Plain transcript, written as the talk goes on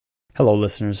Hello,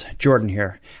 listeners. Jordan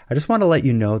here. I just want to let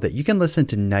you know that you can listen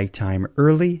to Nighttime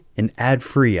early and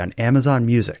ad-free on Amazon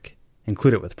Music.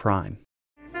 Include it with Prime.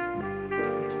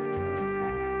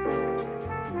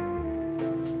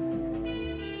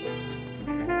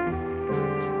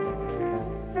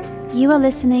 You are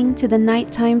listening to the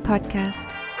Nighttime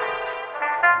Podcast.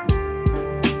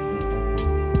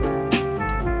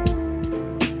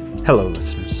 Hello,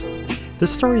 listeners.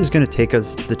 This story is going to take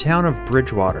us to the town of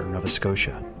Bridgewater, Nova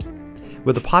Scotia.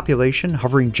 With a population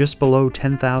hovering just below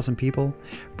 10,000 people,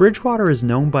 Bridgewater is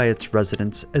known by its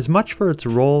residents as much for its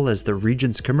role as the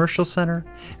region's commercial center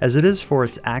as it is for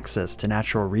its access to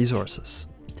natural resources.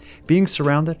 Being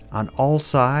surrounded on all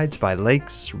sides by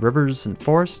lakes, rivers, and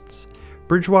forests,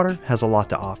 Bridgewater has a lot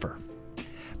to offer.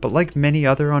 But like many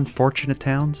other unfortunate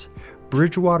towns,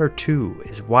 Bridgewater too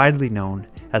is widely known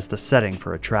as the setting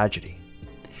for a tragedy.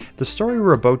 The story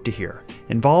we're about to hear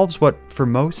involves what, for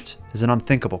most, is an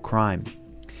unthinkable crime.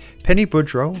 Penny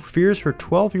Boudreau fears her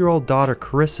 12-year-old daughter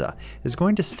Karissa is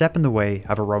going to step in the way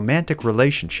of a romantic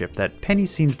relationship that Penny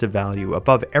seems to value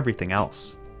above everything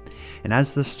else. And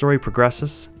as this story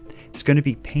progresses, it's going to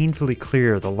be painfully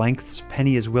clear the lengths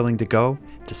Penny is willing to go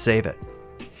to save it.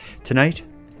 Tonight,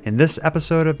 in this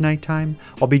episode of Nighttime,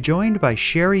 I'll be joined by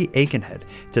Sherry Aikenhead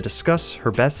to discuss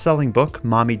her best-selling book,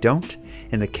 Mommy Don't,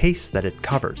 and the case that it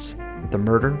covers, the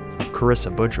murder of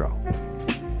Karissa Boudreau.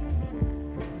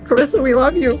 Karissa, we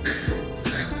love you.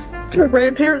 Your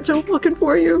grandparents are looking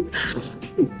for you.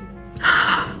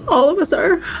 All of us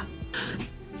are.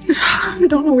 I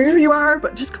don't know where you are,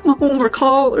 but just come home or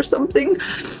call or something,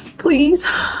 please.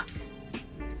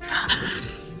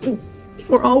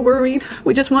 We're all worried.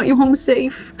 We just want you home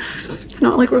safe. It's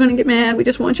not like we're gonna get mad. We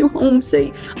just want you home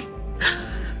safe.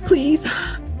 Please.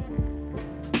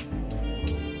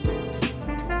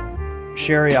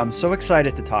 Sherry, I'm so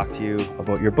excited to talk to you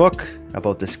about your book,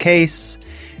 about this case,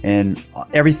 and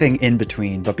everything in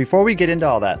between. But before we get into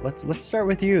all that, let's start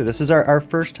with you. This is our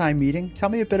first time meeting. Tell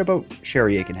me a bit about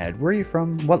Sherry Aikenhead. Where are you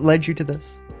from? What led you to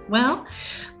this? Well,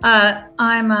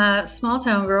 I'm a small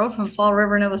town girl from Fall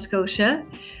River, Nova Scotia.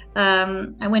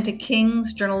 I went to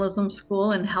King's Journalism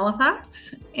School in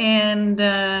Halifax, and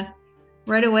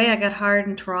right away I got hired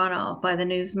in Toronto by the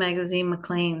news magazine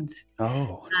Maclean's.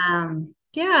 Oh.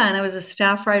 Yeah, and I was a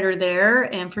staff writer there,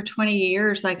 and for 20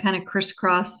 years I kind of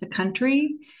crisscrossed the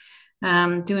country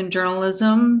doing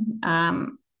journalism,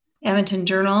 Edmonton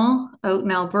Journal out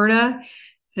in Alberta.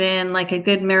 Then, like a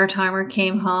good Maritimer,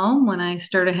 came home when I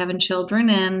started having children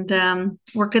and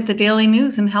worked at the Daily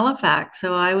News in Halifax.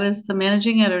 So I was the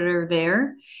managing editor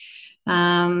there.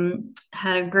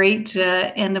 Had a great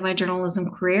end of my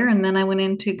journalism career, and then I went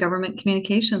into government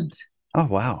communications. Oh,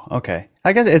 wow. Okay.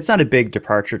 I guess it's not a big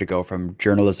departure to go from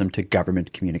journalism to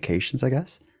government communications, I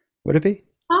guess. Would it be?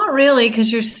 Not really,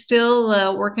 because you're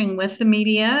still working with the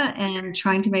media and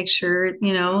trying to make sure,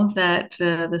 that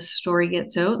the story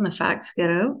gets out and the facts get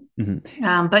out.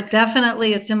 Mm-hmm. But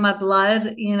definitely it's in my blood.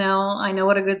 I know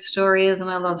what a good story is,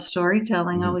 and I love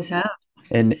storytelling. Mm-hmm. Always have.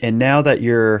 And now that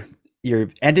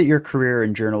you've ended your career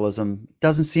in journalism,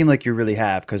 doesn't seem like you really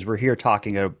have, because we're here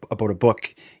talking about a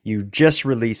book you just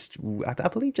released, I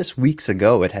believe just weeks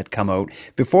ago it had come out.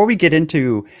 Before we get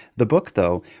into the book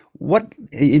though,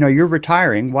 you're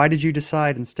retiring. Why did you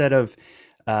decide, instead of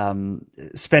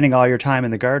spending all your time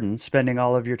in the garden, spending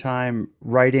all of your time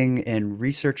writing and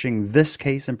researching this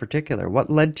case in particular? What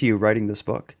led to you writing this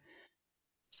book?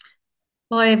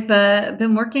 Well, I've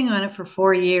been working on it for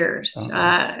 4 years.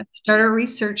 Started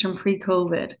researching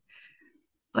pre-COVID,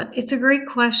 but it's a great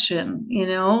question.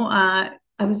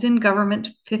 I was in government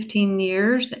 15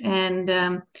 years, and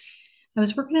I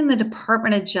was working in the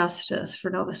Department of Justice for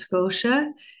Nova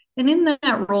Scotia. And in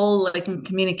that role, like in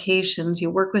communications, you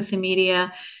work with the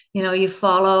media, you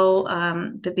follow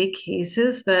the big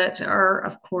cases that are,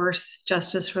 of course,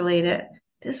 justice related.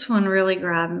 This one really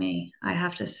grabbed me, I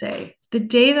have to say. The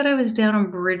day that I was down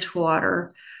in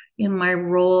Bridgewater in my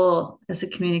role as a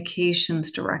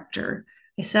communications director,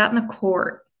 I sat in the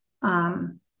court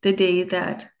the day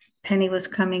that Penny was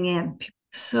coming in.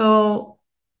 So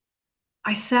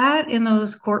I sat in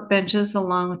those court benches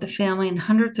along with the family and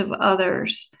hundreds of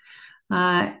others.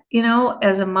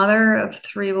 As a mother of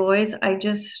 3 boys, I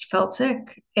just felt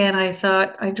sick. And I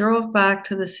thought, I drove back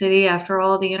to the city after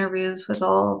all the interviews with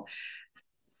all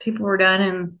people were done,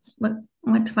 and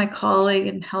went to my colleague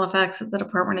in Halifax at the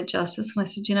Department of Justice, and I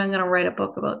said, I'm going to write a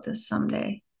book about this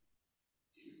someday.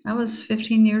 That was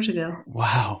 15 years ago.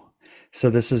 Wow.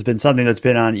 So this has been something that's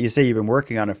been on, you say you've been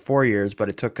working on it 4 years, but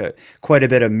it took quite a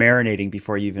bit of marinating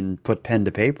before you even put pen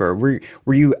to paper. Were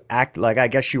you I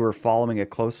guess you were following it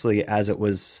closely as it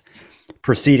was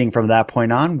proceeding from that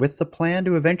point on with the plan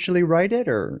to eventually write it,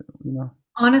 or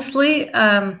Honestly,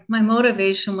 my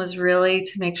motivation was really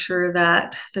to make sure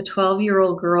that the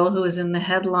 12-year-old girl who was in the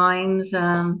headlines,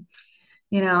 in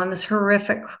this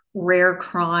horrific rare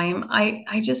crime,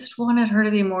 I just wanted her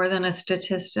to be more than a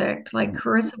statistic. Like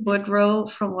Karissa Boudreau,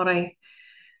 from what I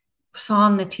saw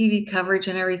on the TV coverage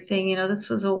and everything, this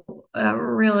was a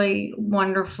really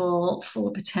wonderful, full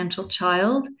of potential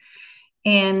child.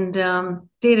 And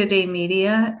day-to-day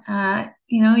media,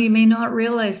 you may not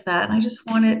realize that. And I just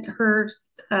wanted her,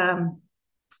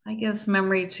 I guess,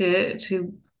 memory to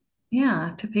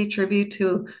pay tribute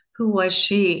to who was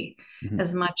she, Mhm.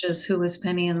 as much as who was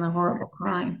Penny in the horrible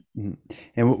crime. Mhm.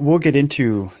 And we'll get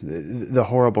into the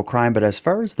horrible crime, but as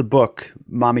far as the book,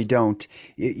 Mommy Don't,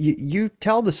 you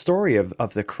tell the story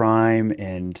of the crime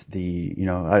and the,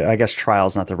 I guess trial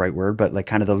is not the right word, but like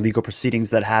kind of the legal proceedings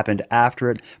that happened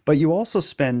after it. But you also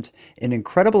spend an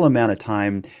incredible amount of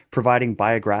time providing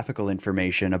biographical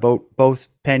information about both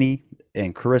Penny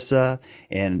and Karissa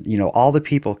and, all the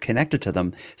people connected to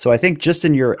them. So I think just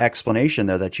in your explanation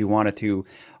there that you wanted to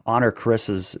honor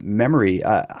Carissa's memory.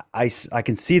 I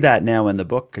can see that now in the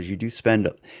book because you do spend.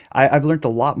 I've learned a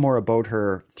lot more about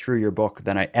her through your book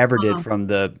than I ever did Oh. from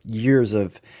the years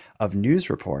of news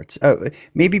reports.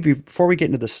 Maybe before we get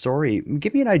into the story,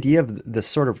 give me an idea of the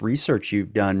sort of research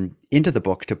you've done into the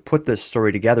book to put this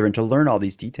story together and to learn all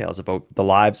these details about the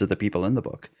lives of the people in the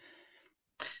book.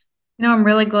 I'm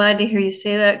really glad to hear you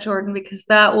say that, Jordan, because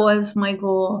that was my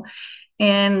goal.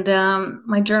 And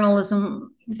my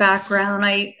journalism background,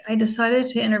 I decided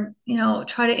to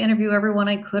try to interview everyone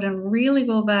I could and really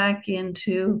go back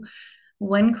into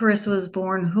when Carissa was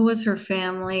born, who was her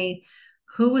family,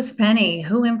 who was Penny,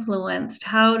 who influenced,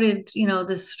 how did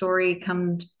this story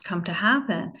come to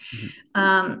happen. Mhm.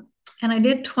 Um, and I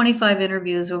did 25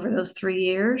 interviews over those 3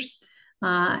 years.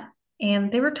 Uh,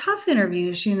 and they were tough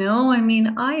interviews, I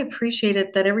mean, I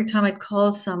appreciated that every time I'd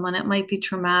call someone, it might be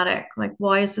traumatic. Like,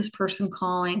 why is this person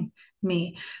calling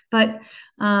me? But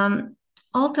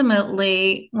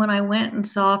ultimately, when I went and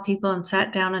saw people and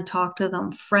sat down and talked to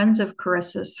them, friends of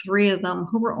Carissa's, three of them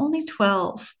who were only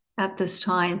 12 at this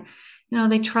time,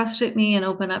 they trusted me and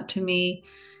opened up to me.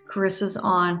 Carissa's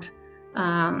aunt,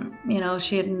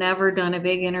 she had never done a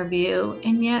big interview,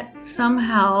 and yet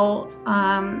somehow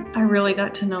I really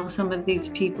got to know some of these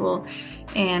people,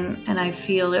 and I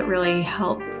feel it really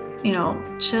helped,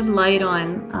 shed light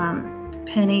on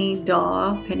Penny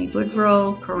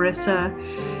Boudreau, Karissa,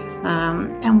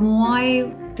 and why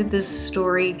did this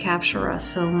story capture us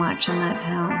so much in that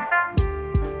town?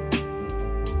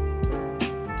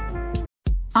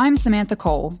 I'm Samantha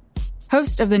Cole,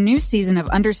 host of the new season of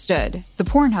Understood, the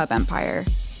Pornhub Empire.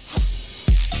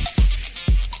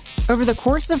 Over the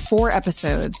course of 4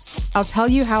 episodes, I'll tell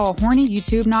you how a horny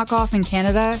YouTube knockoff in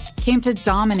Canada came to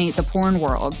dominate the porn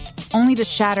world, only to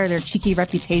shatter their cheeky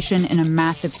reputation in a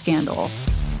massive scandal.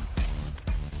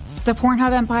 The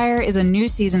Pornhub Empire is a new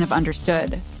season of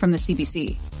Understood from the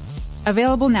CBC.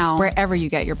 Available now wherever you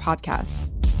get your podcasts.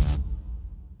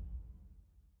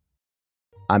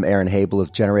 I'm Aaron Habel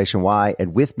of Generation Y,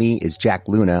 and with me is Jack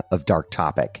Luna of Dark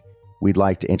Topic. We'd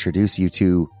like to introduce you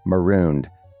to Marooned,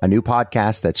 a new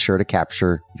podcast that's sure to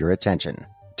capture your attention.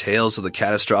 Tales of the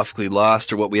catastrophically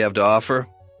lost are what we have to offer.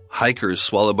 Hikers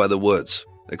swallowed by the woods.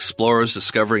 Explorers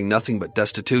discovering nothing but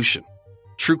destitution.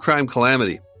 True crime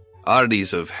calamity.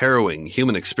 Oddities of harrowing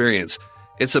human experience.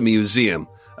 It's a museum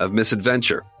of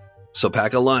misadventure. So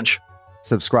pack a lunch.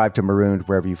 Subscribe to Marooned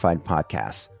wherever you find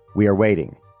podcasts. We are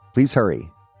waiting. Please hurry.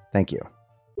 Thank you.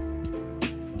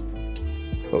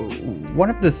 One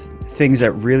of the things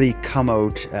that really come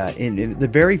out in the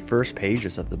very first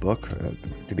pages of the book,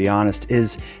 to be honest,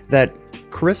 is that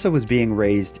Karissa was being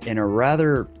raised in a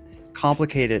rather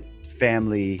complicated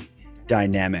family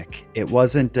dynamic. It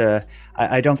wasn't.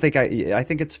 I don't think. I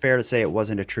think it's fair to say it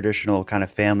wasn't a traditional kind of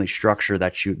family structure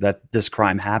that this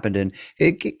crime happened in.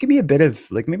 Give me a bit of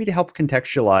maybe to help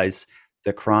contextualize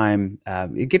the crime.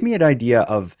 Give me an idea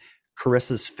of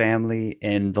Carissa's family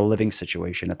and the living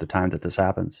situation at the time that this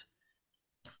happens.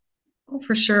 Oh,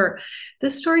 for sure.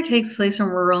 This story takes place in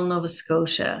rural Nova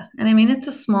Scotia. And I mean, it's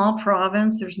a small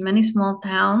province. There's many small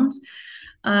towns.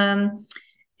 And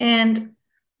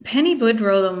Penny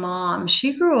Boudreau, the mom,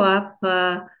 she grew up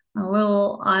on a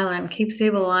little island, Cape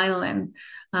Sable Island,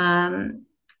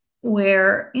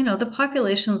 where, the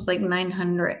population is like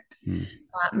 900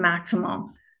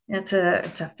 maximum. It's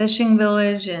a fishing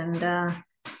village. And,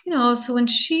 so when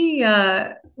she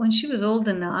was old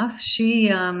enough,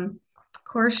 of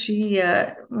course, she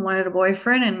wanted a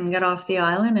boyfriend and got off the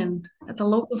island. And at the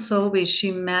local Sobeys,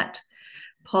 she met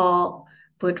Paul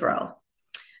Boudreau.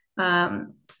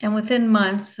 And within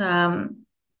months,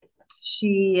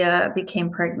 she became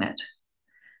pregnant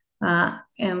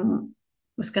and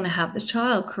was going to have the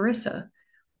child, Karissa.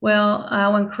 Well,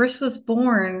 when Karissa was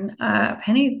born,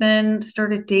 Penny then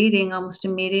started dating almost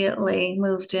immediately,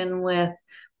 moved in with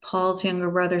Paul's younger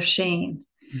brother, Shane.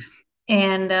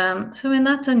 And so, I mean,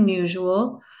 that's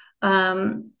unusual.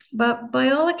 But by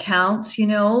all accounts,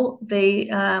 they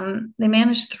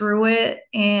managed through it,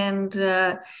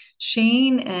 and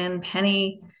Shane and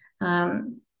Penny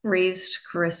raised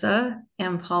Karissa,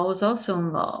 and Paul was also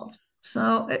involved.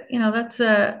 So, that's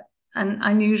an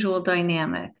unusual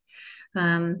dynamic.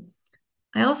 I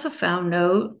also found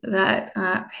note that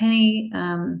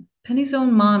Penny's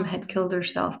own mom had killed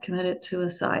herself, committed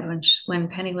suicide when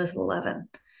Penny was 11.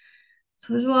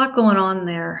 So there's a lot going on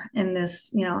there in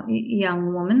this,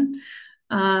 young woman.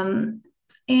 And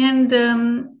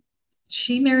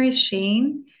she marries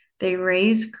Shane. They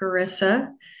raise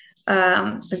Karissa.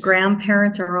 The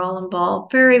grandparents are all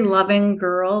involved. Very loving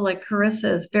girl. Like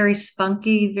Karissa is very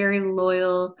spunky, very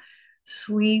loyal,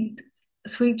 sweet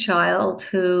child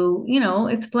who,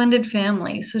 it's blended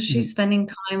family. So she's spending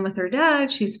time with her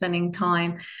dad. She's spending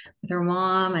time with her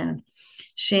mom and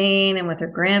Shane and with her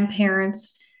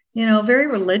grandparents. Very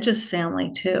religious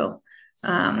family too.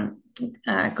 Going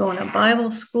to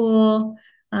Bible school.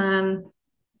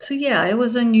 So yeah, it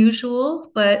was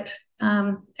unusual, but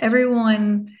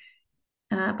everyone,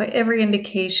 by every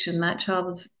indication, that child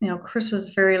was, Chris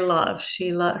was very loved.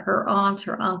 She loved her aunts,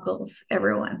 her uncles,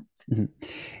 everyone.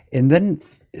 And then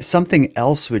something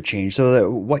else would change. So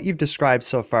what you've described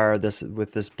so far, this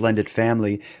with this blended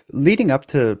family, leading up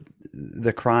to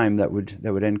the crime that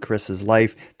would end Chris's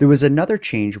life, there was another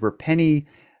change where Penny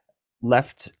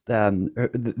left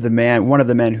the man, one of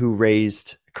the men who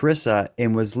raised Karissa,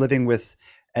 and was living with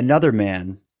another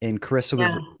man. And Karissa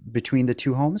was between the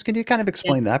two homes. Can you kind of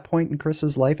explain that point in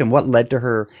Carissa's life and what led to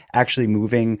her actually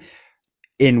moving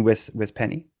in with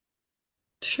Penny?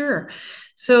 Sure.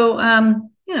 So,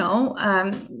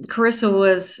 Karissa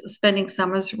was spending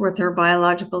summers with her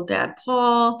biological dad,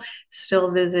 Paul,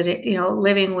 still visiting,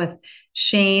 living with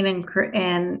Shane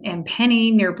and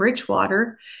Penny near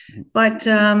Bridgewater. But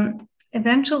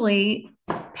eventually,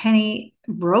 Penny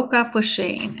broke up with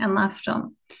Shane and left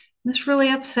him. This really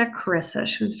upset Karissa.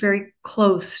 She was very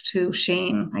close to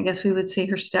Shane. I guess we would say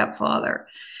her stepfather.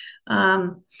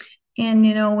 And,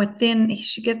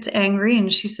 she gets angry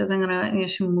and she says, I'm going to,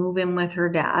 she'll move in with her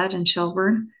dad in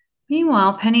Shelburne.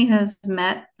 Meanwhile, Penny has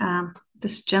met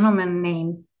this gentleman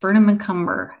named Vernon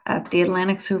McCumber at the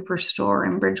Atlantic Superstore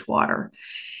in Bridgewater.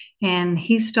 And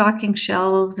he's stocking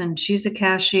shelves and she's a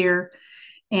cashier.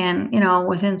 And,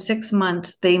 within 6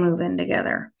 months, they move in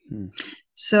together.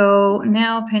 So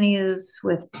now Penny is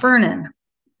with Vernon.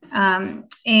 And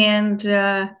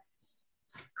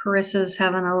Carissa's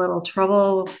having a little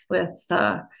trouble with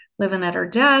living at her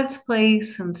dad's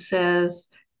place and says,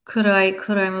 could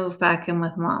I move back in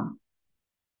with mom?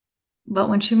 But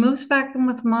when she moves back in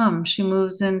with mom, she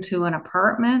moves into an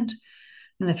apartment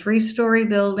in a 3-story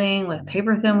building with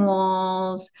paper thin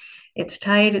walls. It's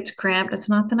tight, it's cramped. It's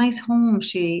not the nice home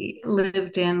she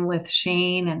lived in with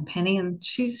Shane and Penny, and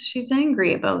she's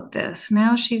angry about this.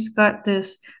 Now she's got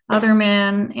this other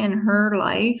man in her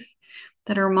life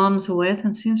that her mom's with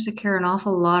and seems to care an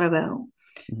awful lot about.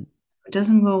 It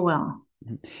doesn't go well.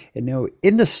 And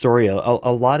in the story, a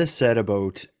lot is said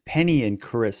about Penny and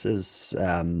Carissa's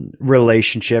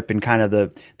relationship and kind of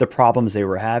the problems they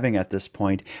were having at this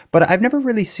point. But I've never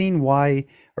really seen why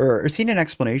or seen an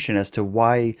explanation as to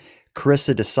why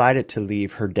Karissa decided to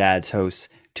leave her dad's house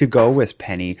to go with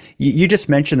Penny. You just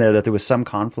mentioned there that there was some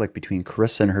conflict between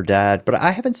Karissa and her dad, but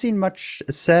I haven't seen much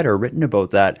said or written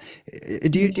about that.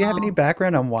 Do you have any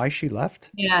background on why she left?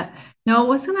 Yeah. No, it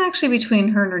wasn't actually between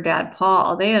her and her dad,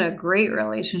 Paul. They had a great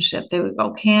relationship. They would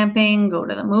go camping, go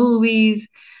to the movies,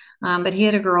 but he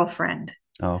had a girlfriend.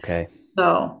 Oh, okay.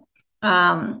 So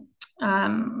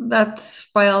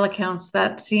that's, by all accounts,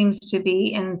 that seems to be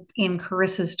in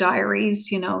Carissa's diaries.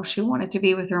 She wanted to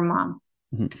be with her mom.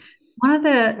 Mm-hmm. One of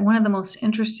the most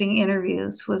interesting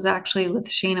interviews was actually with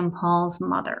Shane and Paul's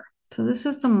mother. So this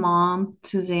is the mom,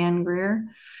 Suzanne Greer,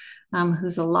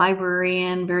 who's a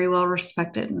librarian, very well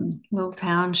respected in little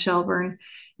town Shelburne,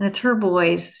 and it's her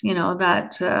boys,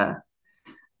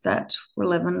 that were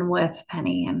living with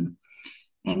Penny, and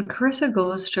Karissa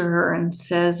goes to her and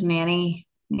says, Nanny,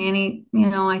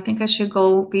 I think I should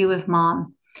go be with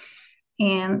mom.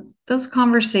 And those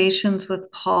conversations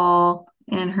with Paul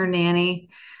and her nanny,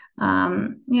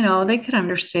 they could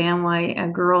understand why a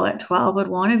girl at 12 would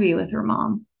want to be with her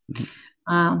mom.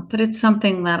 But it's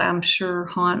something that I'm sure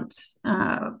haunts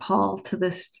Paul to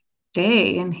this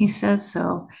day, and he says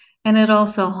so. And it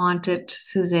also haunted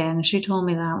Suzanne. She told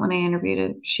me that when I interviewed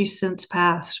her. She's since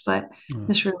passed, but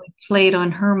this really played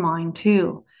on her mind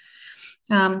too.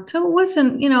 So it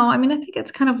wasn't, I mean, I think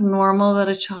it's kind of normal that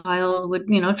a child would,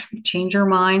 change her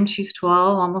mind. She's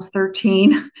 12, almost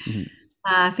 13. Mm-hmm.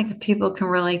 I think people can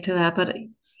relate to that. But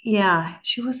yeah,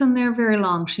 she wasn't there very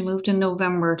long. She moved in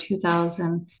November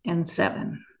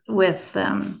 2007 with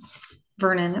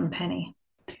Vernon and Penny.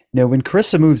 Now, when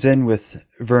Karissa moves in with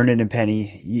Vernon and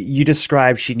Penny, you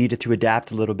described she needed to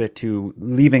adapt a little bit to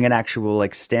leaving an actual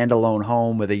like standalone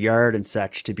home with a yard and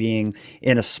such to being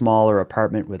in a smaller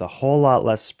apartment with a whole lot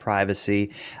less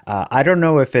privacy. I don't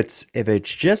know if it's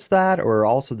just that or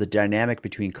also the dynamic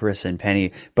between Karissa and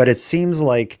Penny, but it seems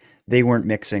like they weren't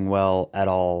mixing well at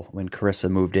all when Karissa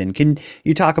moved in. Can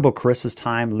you talk about Carissa's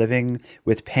time living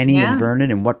with Penny and Yeah.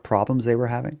 Vernon and what problems they were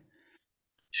having?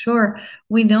 Sure.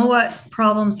 We know what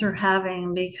problems they're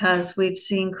having because we've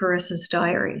seen Carissa's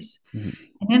diaries. Mhm.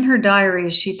 And in her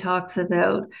diaries, she talks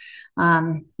about,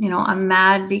 I'm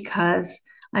mad because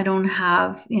I don't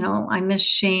have, I miss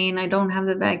Shane. I don't have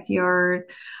the backyard.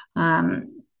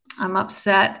 I'm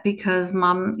upset because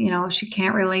mom, she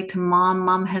can't relate to mom.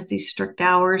 Mom has these strict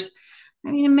hours.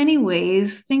 I mean, in many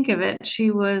ways, think of it.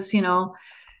 She was,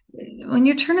 when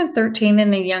you're turning 13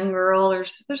 and a young girl,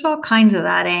 there's all kinds of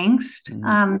that angst.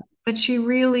 But she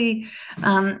really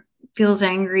feels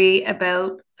angry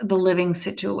about the living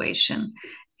situation,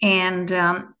 and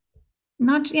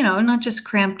not just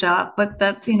cramped up, but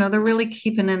that they're really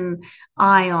keeping an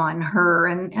eye on her,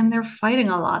 and they're fighting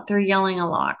a lot. They're yelling a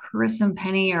lot. Carissa and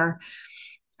Penny are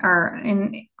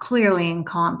clearly in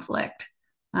conflict.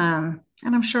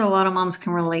 And I'm sure a lot of moms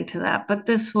can relate to that, but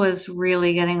this was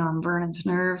really getting on Vernon's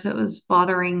nerves. It was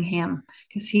bothering him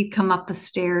because he'd come up the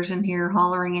stairs and hear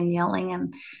hollering and yelling,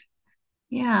 and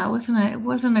yeah, it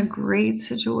wasn't a great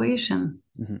situation.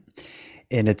 Mhm.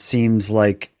 And it seems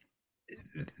like,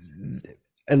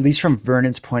 at least from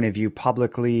Vernon's point of view,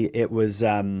 publicly, it was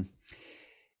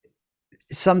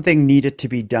something needed to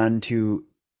be done to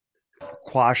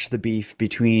quash the beef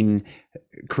between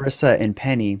Carissa and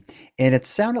Penny. And it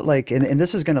sounded like, and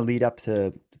this is going to lead up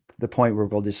to the point where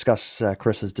we'll discuss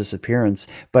Carissa's disappearance,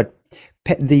 but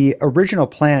the original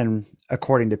plan,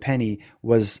 according to Penny,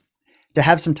 was to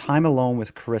have some time alone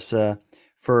with Carissa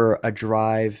for a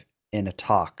drive and a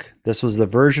talk. This was the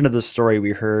version of the story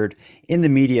we heard in the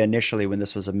media initially when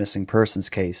this was a missing persons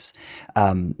case.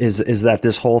 Is that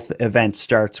this whole event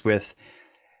starts with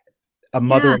a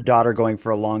mother Yeah, and daughter going for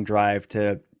a long drive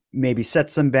to maybe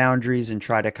set some boundaries and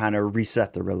try to kind of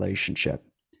reset the relationship.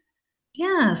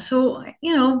 yeah. So,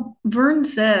 Vern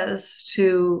says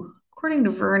according to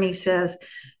Vern, he says,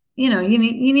 you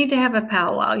need to have a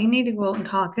powwow. You need to go out and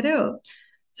talk it out.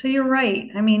 So you're right.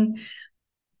 I mean,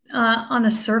 on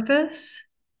the surface,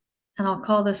 and I'll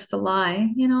call this the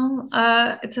lie,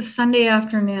 it's a Sunday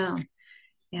afternoon.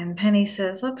 And Penny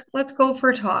says, let's go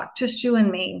for a talk, just you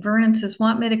and me. Vernon says,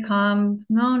 want me to come?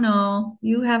 No, no,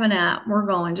 you have a nap. We're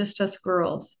going, just us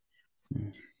girls.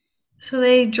 So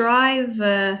they drive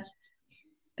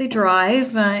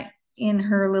in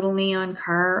her little neon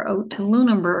car out to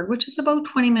Lunenburg, which is about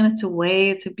 20 minutes away.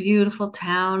 It's a beautiful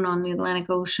town on the Atlantic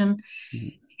Ocean.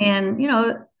 Mhm.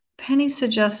 And, Penny's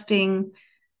suggesting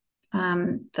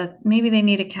that maybe they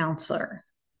need a counselor.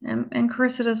 And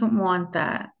Carissa doesn't want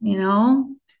that,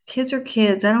 Kids are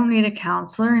kids. I don't need a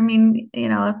counselor. I mean,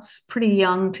 it's pretty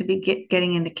young to be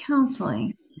getting into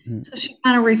counseling. Mhm. So she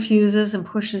kind of refuses and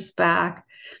pushes back.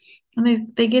 And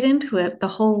they get into it the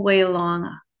whole way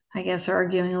along, I guess,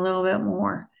 arguing a little bit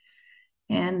more.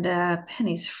 And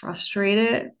Penny's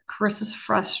frustrated. Carissa's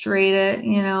frustrated.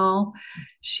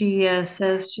 She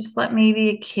says, just let me be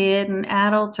a kid, and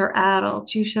adults are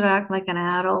adults. You should act like an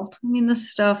adult. I mean,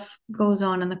 this stuff goes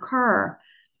on in the car.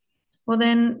 Well,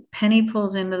 then Penny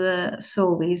pulls into the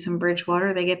Sobeys in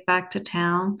Bridgewater. They get back to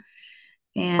town.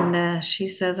 And she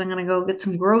says, I'm going to go get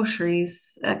some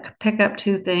groceries, pick up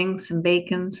two things, some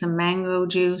bacon, some mango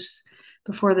juice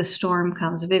before the storm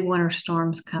comes. A big winter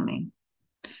storm's coming.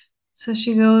 So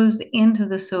she goes into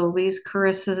the Sobeys.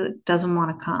 Carissa doesn't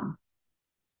want to come.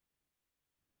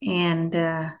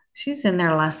 And she's in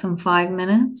there less than 5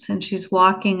 minutes, and she's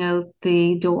walking out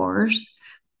the doors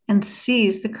and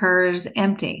sees the car is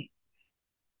empty.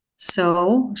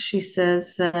 So she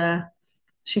says,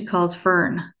 she calls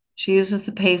Fern. She uses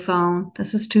the payphone.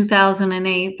 This is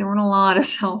 2008. There weren't a lot of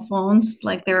cell phones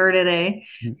like there are today.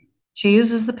 She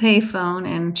uses the payphone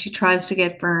and she tries to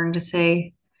get Fern to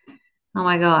say, oh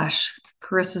my gosh,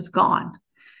 Carissa's gone.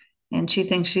 And she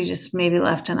thinks she just maybe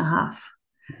left in a huff.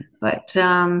 But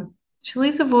she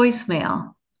leaves a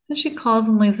voicemail. Then she calls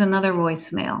and leaves another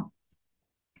voicemail.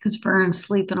 because Vern's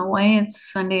sleeping away. It's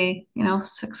Sunday,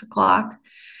 6 o'clock.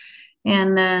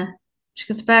 And she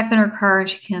gets back in her car and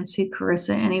she can't see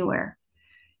Karissa anywhere.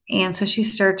 And so she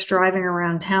starts driving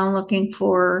around town looking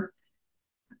for her.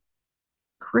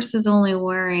 Karissa's only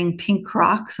wearing pink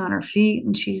Crocs on her feet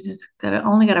and she's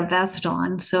only got a vest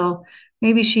on. So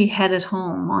maybe she headed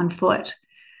home on foot.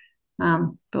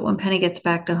 But when Penny gets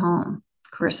back to home,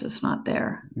 Karissa's not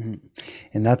there. Mm-hmm.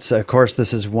 And that's, of course,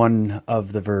 this is one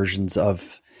of the versions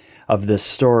of this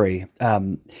story.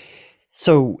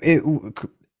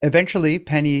 Eventually,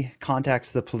 Penny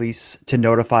contacts the police to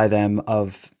notify them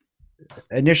of.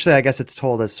 Initially, I guess it's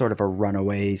told as sort of a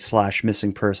runaway /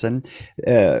 missing person.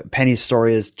 Penny's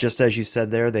story is just as you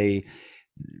said there. They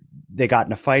got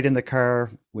in a fight in the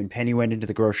car. When Penny went into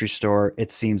the grocery store,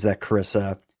 it seems that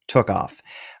Karissa took off.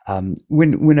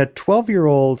 When a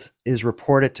 12-year-old is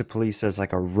reported to police as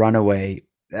like a runaway,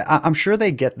 I'm sure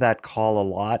they get that call a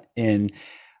lot, and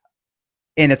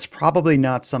it's probably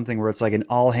not something where it's like an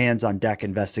all hands on deck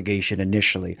investigation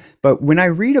initially. But when I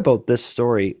read about this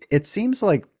story, it seems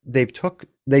like they took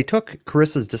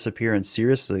Karissa's disappearance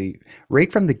seriously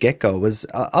right from the get-go. Was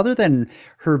other than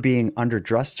her being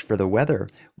underdressed for the weather,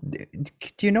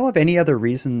 do you know of any other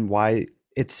reason why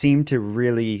it seemed to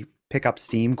really pick up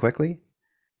steam quickly?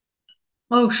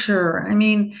 Oh, sure. I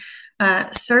mean,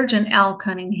 Sergeant Al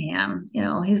Cunningham,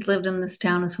 he's lived in this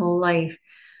town his whole life.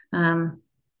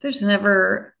 There's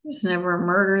never a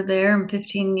murder there in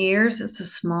 15 years. It's a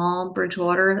small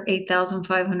Bridgewater,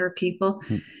 8,500 people.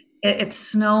 Mm-hmm. It's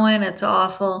snowing. It's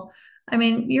awful. I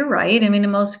mean, you're right. I mean,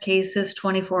 in most cases,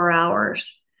 24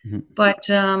 hours. Mm-hmm. But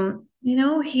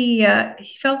he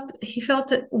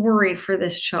felt worried for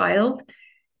this child.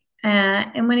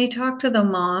 And when he talked to the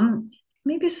mom,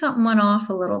 maybe something went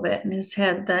off a little bit in his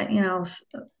head that,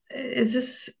 is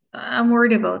this, I'm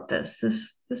worried about this.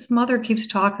 This mother keeps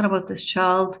talking about this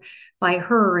child by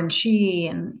her and she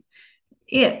and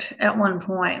it at one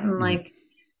point. And like,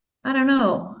 I don't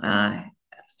know.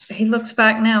 He looks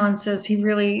back now and says he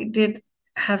really did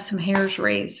have some hairs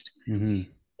raised. Mm-hmm.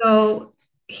 So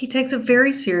he takes it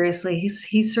very seriously.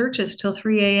 He searches till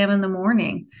 3 a.m. in the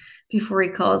morning before he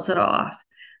calls it off.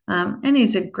 And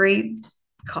he's a great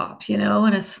cop, in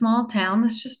a small town.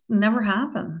 This just never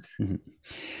happens. Mm-hmm.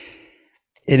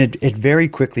 And it very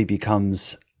quickly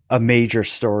becomes a major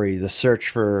story, the search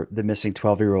for the missing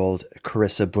 12-year-old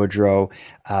Karissa Boudreau.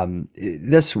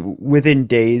 This, within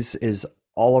days, is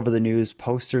all over the news,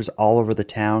 posters all over the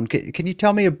town. Can you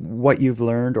tell me what you've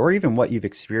learned or even what you've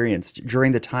experienced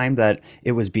during the time that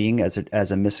it was being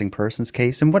as a missing persons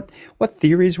case? And what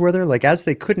theories were there? Like, as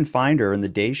they couldn't find her and the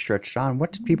days stretched on,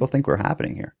 what did people think were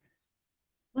happening here?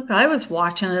 Look, I was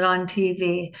watching it on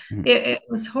TV. Mm-hmm. It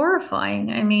was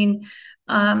horrifying. I mean,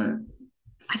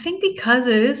 I think because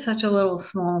it is such a little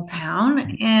small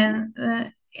town, and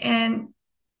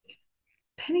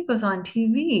Penny goes on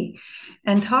TV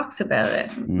and talks about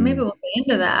it. Maybe we'll get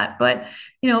into that. But,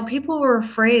 people were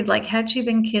afraid, like, had she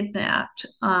been kidnapped?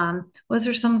 Was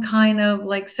there some kind of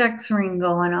like sex ring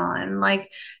going on? Like,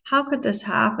 how could this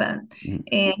happen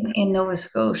in Nova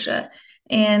Scotia?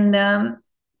 And,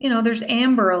 there's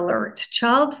Amber Alerts.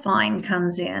 Child Find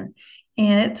comes in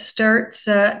and it starts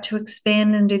to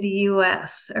expand into the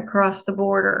US across the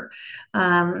border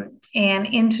and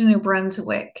into New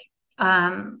Brunswick.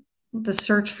 The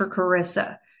search for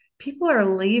Karissa. People are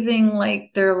leaving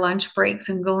like their lunch breaks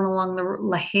and going along the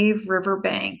LaHave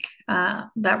riverbank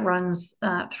that runs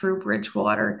through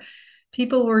Bridgewater.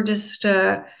 People were just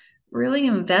really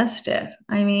invested.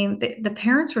 I mean, the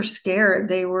parents were scared.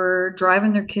 They were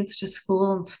driving their kids to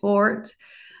school and sports.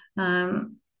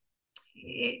 And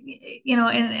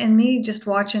me just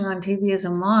watching on TV as a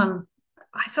mom,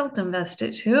 I felt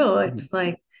invested too. It's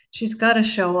like, she's got to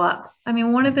show up. I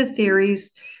mean, one of the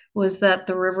theories was that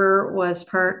the river was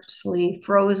partially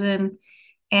frozen,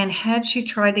 and had she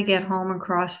tried to get home and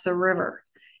cross the river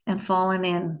and fallen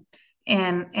in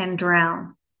and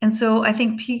drown. And so I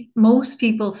think most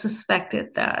people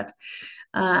suspected that.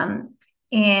 And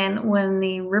when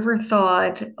the river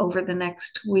thawed over the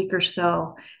next week or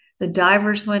so, the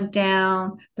divers went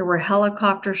down. There were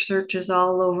helicopter searches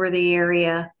all over the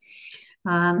area.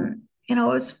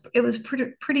 It was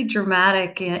pretty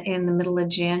dramatic in the middle of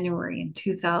January in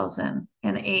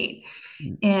 2008.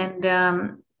 And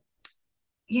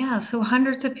so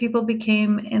hundreds of people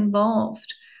became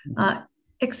involved,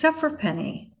 except for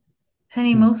Penny.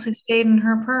 Penny mostly stayed in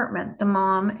her apartment, the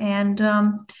mom. And,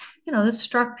 this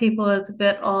struck people as a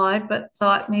bit odd, but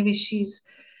thought maybe she's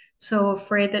so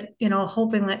afraid that,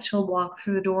 hoping that she'll walk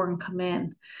through the door and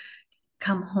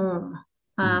come home.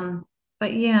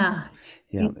 But yeah,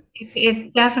 Yeah.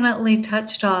 it definitely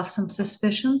touched off some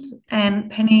suspicions.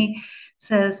 And Penny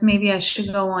says maybe I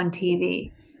should go on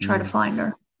TV, try to find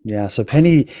her. Yeah, so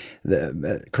Penny,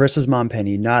 Carissa's mom,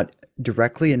 Penny, not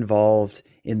directly involved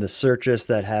in the searches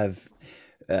that have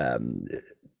um,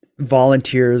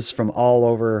 volunteers from all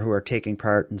over who are taking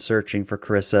part in searching for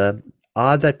Karissa.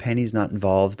 Odd that Penny's not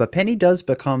involved, but Penny does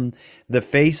become the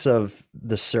face of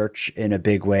the search in a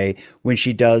big way when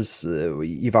she does.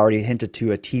 You've already hinted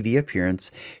to a TV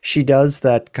appearance. She does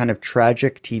that kind of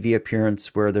tragic TV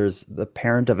appearance where there's the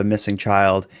parent of a missing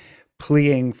child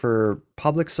pleading for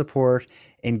public support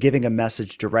and giving a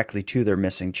message directly to their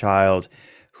missing child,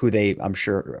 who they, I'm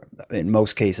sure, in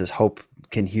most cases, hope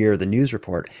can hear the news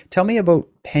report. Tell me about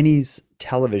Penny's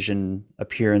television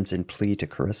appearance in Plea to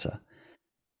Karissa.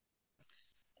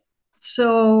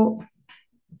 So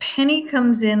Penny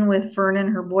comes in with Vernon,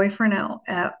 her boyfriend,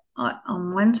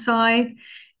 on one side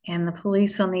and the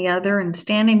police on the other, and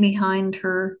standing behind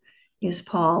her is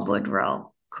Paul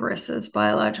Boudreau, Carissa's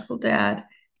biological dad,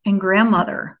 and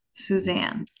grandmother,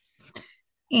 Suzanne.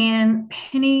 And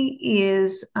Penny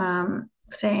is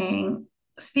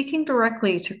speaking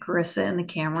directly to Karissa in the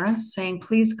camera, saying,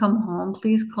 please come home,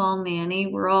 please call Nanny.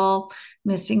 We're all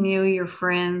missing you, your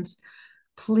friends.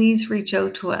 Please reach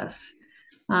out to us.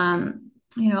 You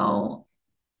know,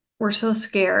 we're so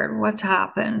scared. What's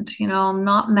happened? You know, I'm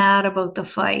not mad about the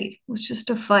fight. It was just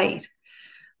a fight.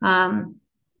 So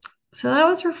that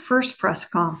was her first press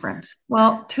conference.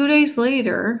 Well, 2 days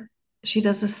later, she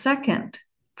does a second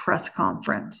press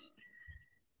conference.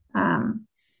 And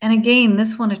again,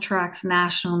 this one attracts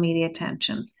national media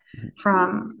attention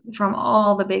from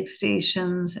all the big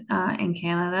stations in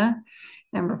Canada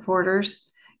and reporters.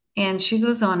 And she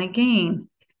goes on again.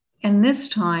 And this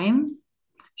time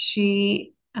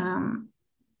she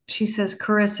says,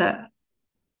 Karissa,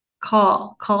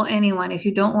 call anyone. If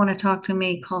you don't want to talk to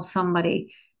me, call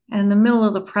somebody. And in the middle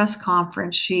of the press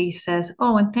conference, she says,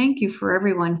 oh, and thank you for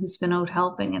everyone who's been out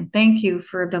helping. And thank you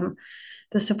for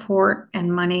the support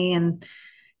and money. And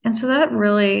so that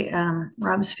really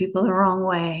rubs people the wrong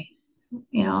way.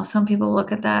 You know, some people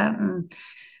look at that and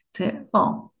say,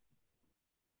 oh,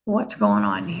 what's going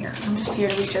on here? I'm just here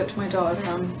to reach out to my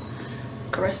daughter.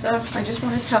 Karissa, I just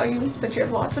want to tell you that you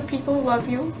have lots of people who love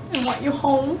you and want you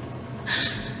home.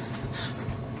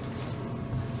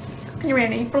 Your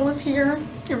Aunt April is here,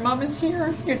 your mom is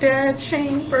here, your dad,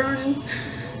 Shane, Vernon,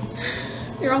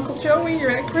 your Uncle Joey,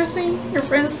 your Aunt Chrissy, your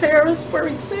friend Sarah's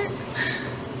worried sick,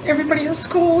 everybody at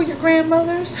school, your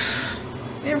grandmothers,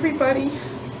 everybody.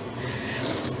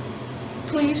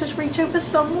 Please just reach out to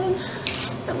someone.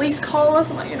 At least call us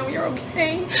and let you know you're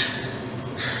okay.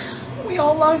 We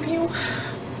all love you.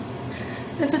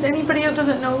 And if there's anybody out there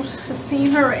that knows, have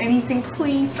seen her or anything,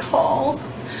 please call.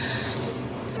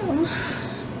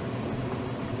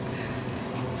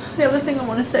 The other thing I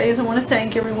want to say is I want to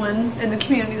thank everyone in the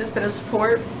community that's been a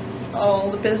support, all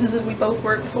the businesses we both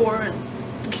work for and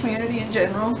the community in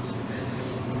general.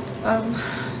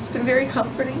 It's been very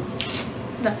comforting.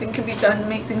 Nothing can be done to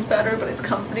make things better, but it's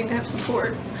comforting to have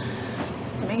support.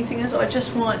 The main thing is I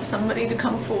just want somebody to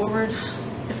come forward.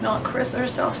 If not Chris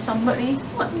herself, somebody,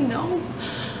 let me know.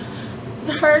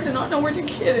 It's hard to not know where your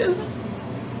kid is.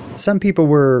 Some people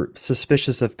were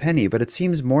suspicious of Penny, but it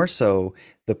seems more so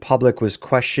the public was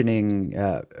questioning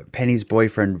Penny's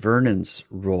boyfriend Vernon's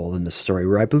role in the story,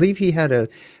 where I believe he had a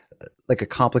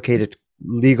complicated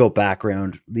legal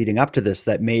background leading up to this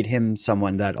that made him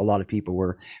someone that a lot of people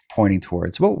were pointing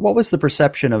towards. What was the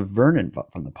perception of Vernon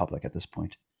from the public at this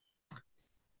point?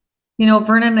 You know,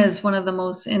 Vernon is one of the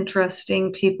most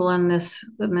interesting people in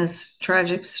this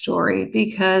tragic story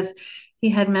because he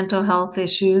had mental health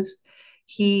issues.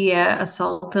 He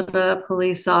assaulted a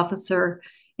police officer.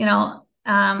 You know,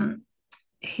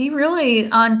 he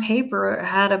really, on paper,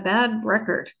 had a bad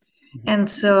record. And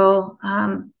so,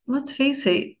 let's face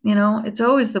it, you know, it's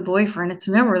always the boyfriend. It's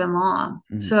never the mom.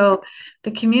 Mm-hmm. So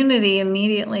the community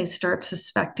immediately starts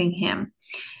suspecting him.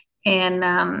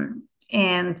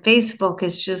 And Facebook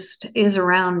is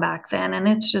around back then, and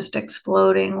it's just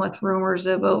exploding with rumors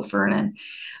about Vernon.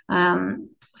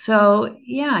 So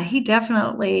yeah, he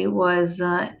definitely was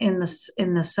in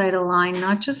the sight of line,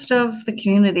 not just of the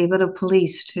community, but of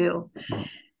police too.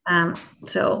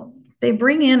 So they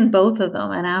bring in both of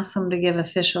them and ask them to give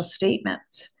official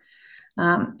statements.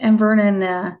 And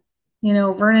Vernon,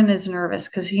 Vernon is nervous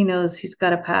because he knows he's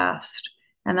got a past,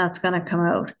 and that's going to come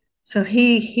out. So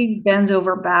he bends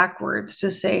over backwards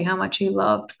to say how much he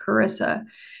loved Karissa,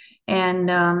 and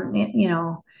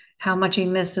how much he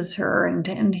misses her,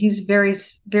 and he's very,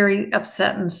 very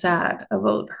upset and sad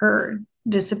about her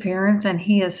disappearance, and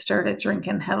he has started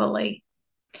drinking heavily.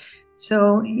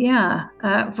 So yeah,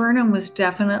 Vernon was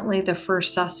definitely the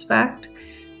first suspect.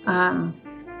 Um,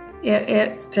 it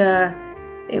it uh,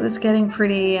 it was getting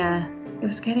pretty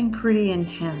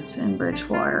intense in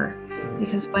Bridgewater,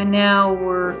 because by now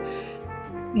we're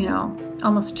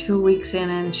almost 2 weeks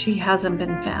in and she hasn't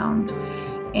been found,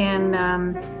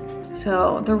 and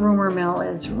so the rumor mill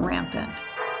is rampant.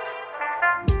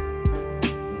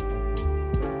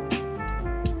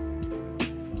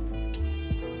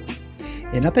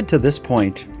 And up until this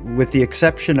point, with the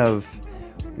exception of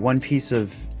one piece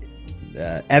of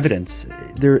evidence,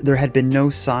 there had been no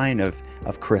sign of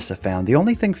Karissa found. The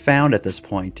only thing found at this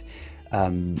point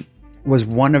was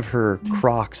one of her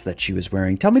Crocs that she was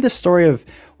wearing. Tell me the story of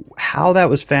how that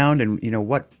was found and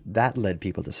what that led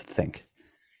people to think.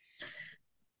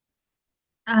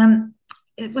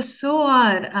 It was so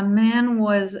odd. A man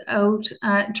was out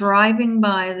driving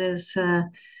by this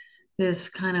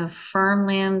kind of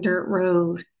farmland dirt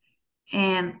road,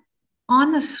 and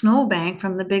on the snowbank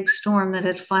from the big storm that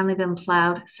had finally been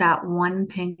plowed sat one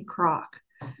pink croc.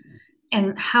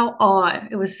 And how odd,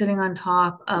 it was sitting on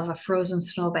top of a frozen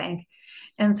snowbank.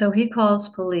 And so he calls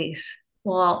police.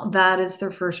 Well, that is their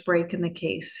first break in the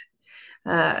case,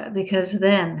 because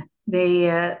then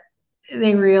they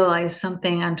realize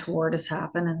something untoward has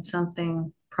happened and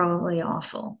something probably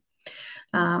awful,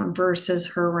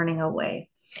 versus her running away.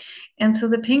 And so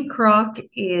the pink croc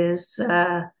is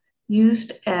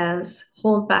used as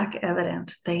holdback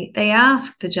evidence. They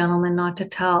ask the gentleman not to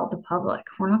tell the public.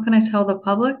 We're not going to tell the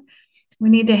public. We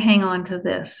need to hang on to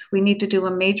this. We need to do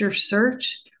a major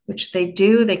search, which they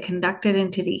do. They conduct it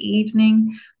into the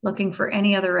evening, looking for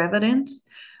any other evidence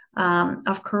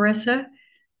of Karissa.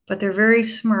 But they're very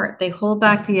smart. They hold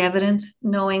back the evidence,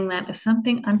 knowing that if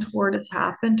something untoward has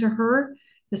happened to her,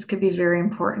 this could be very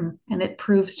important, and it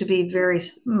proves to be very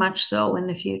much so in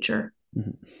the future.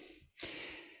 Mm-hmm.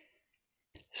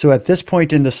 So at this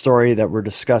point in the story that we're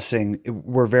discussing,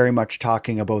 we're very much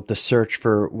talking about the search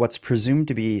for what's presumed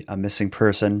to be a missing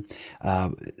person.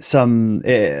 With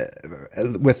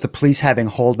the police having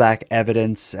holdback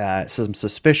evidence, some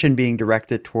suspicion being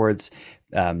directed towards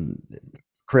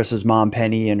Karissa's mom,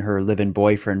 Penny, and her live-in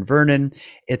boyfriend, Vernon.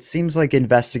 It seems like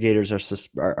investigators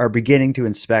are beginning to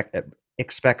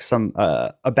expect some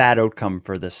a bad outcome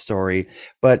for this story,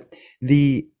 but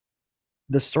the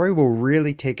story will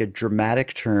really take a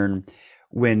dramatic turn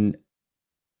when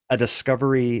a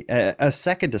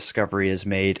second discovery is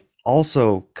made,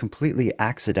 also completely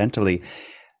accidentally.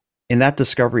 And that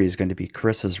discovery is going to be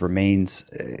Karissa's remains.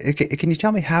 Can you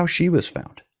tell me how she was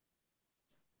found?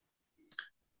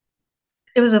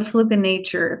 It was a fluke of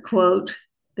nature, to quote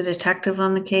the detective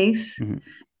on the case.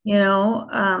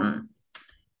 Mm-hmm.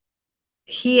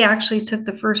 He actually took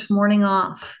the first morning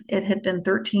off. It had been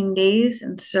 13 days,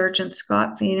 and Sergeant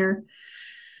Scott Wiener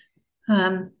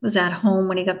was at home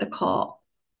when he got the call.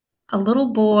 A little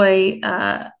boy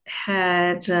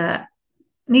had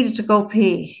needed to go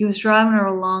pee. He was driving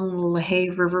along the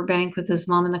LaHaye riverbank with his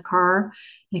mom in the car, and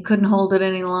he couldn't hold it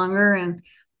any longer. And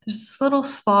there's this little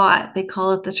spot, they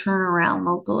call it the turnaround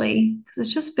locally, because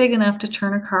it's just big enough to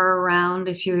turn a car around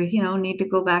if you need to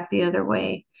go back the other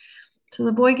way. So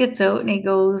the boy gets out and he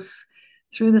goes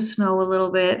through the snow a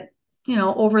little bit,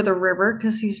 over the river,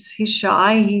 because he's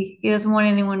shy. He doesn't want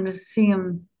anyone to see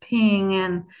him peeing.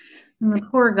 And the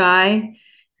poor guy,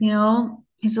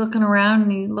 he's looking around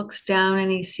and he looks down and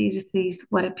he sees these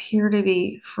what appear to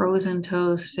be frozen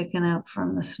toes sticking out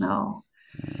from the snow.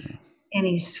 And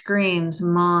he screams,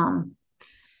 "Mom!"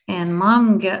 And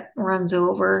Mom runs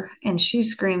over and she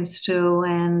screams too.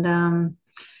 And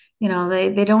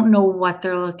they don't know what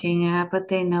they're looking at, but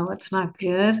they know it's not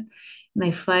good. And they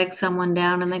flag someone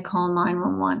down and they call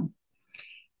 911.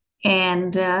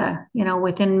 And,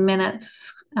 within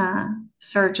minutes,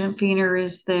 Sergeant Wiener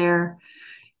is there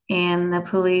and the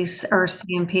police,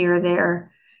 RCMP, are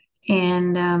there.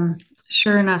 And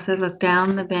sure enough, they look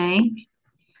down the bank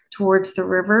towards the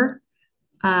river.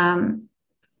 And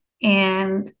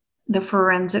the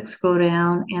forensics go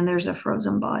down and there's a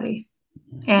frozen body.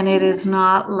 And it is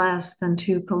not less than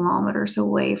 2 kilometers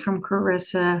away from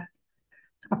Karissa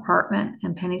apartment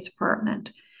and Penny's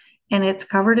apartment. And it's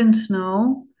covered in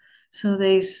snow. So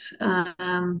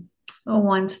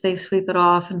once they sweep it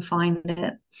off and find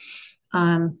it,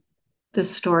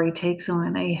 this story takes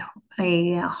on a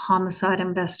homicide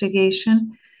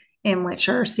investigation in which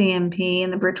our CMP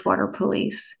and the Bridgewater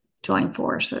police join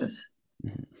forces.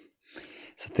 Mm-hmm.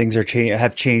 So things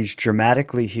have changed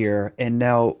dramatically here. And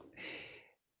now,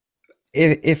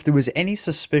 if there was any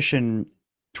suspicion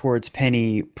towards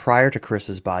Penny prior to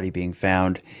Karissa's body being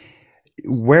found,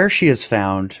 where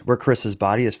Karissa's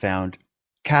body is found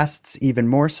casts even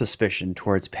more suspicion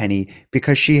towards Penny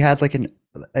because she had like an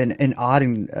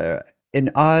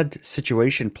odd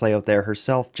situation play out there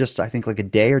herself. Just I think like a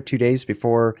day or 2 days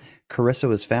before Karissa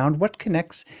was found. What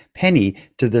connects Penny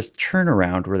to this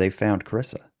turnaround where they found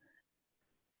Karissa?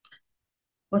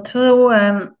 Well, so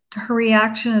her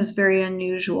reaction is very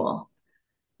unusual.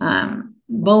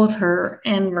 Both her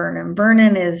and Vernon.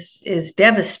 Vernon is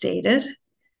devastated,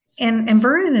 and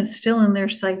Vernon is still in their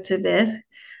sights a bit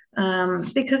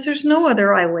because there's no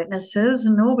other eyewitnesses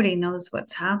and nobody knows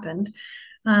what's happened.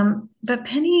 But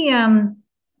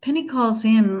Penny calls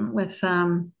in with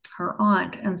her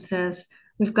aunt and says,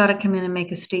 "We've got to come in and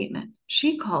make a statement."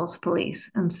 She calls police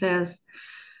and says,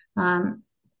 um,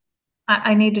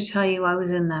 I need to tell you, I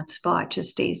was in that spot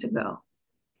just days ago.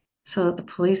 So the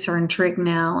police are intrigued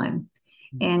now,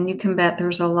 and you can bet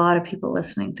there's a lot of people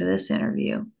listening to this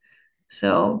interview.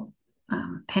 So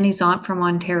Penny's aunt from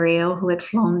Ontario, who had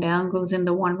flown down, goes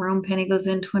into one room. Penny goes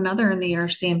into another in the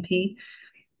RCMP,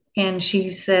 and she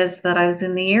says that I was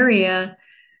in the area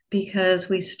because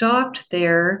we stopped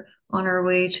there on our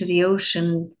way to the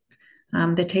ocean.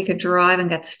 They take a drive and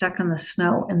got stuck in the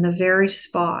snow in the very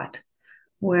spot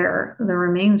where the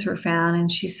remains were found.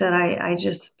 And she said, I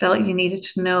just felt you needed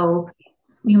to know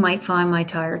you might find my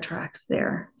tire tracks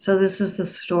there. So this is the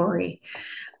story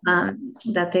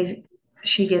that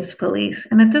she gives police.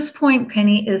 And at this point,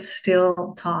 Penny is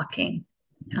still talking,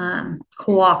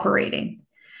 cooperating.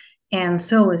 And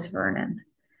so is Vernon.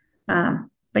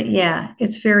 But yeah,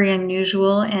 it's very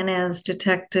unusual. And as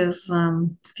Detective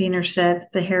Feener said,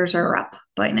 the hairs are up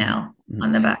by now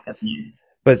on the back of me.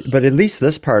 But at least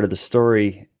this part of the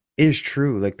story is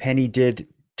true. Like Penny did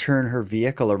turn her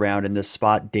vehicle around in this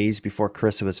spot days before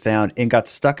Karissa was found and got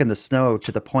stuck in the snow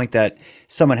to the point that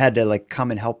someone had to like come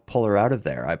and help pull her out of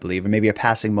there, I believe. And maybe a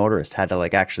passing motorist had to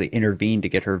like actually intervene to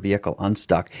get her vehicle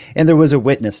unstuck. And there was a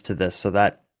witness to this, so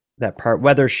that part,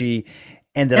 whether she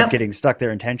ended up getting stuck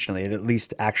there intentionally, it at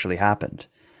least actually happened.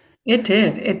 It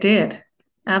did.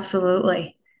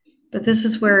 Absolutely. But this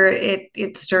is where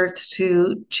it starts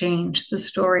to change the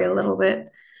story a little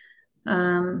bit,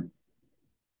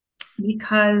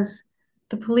 because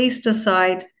the police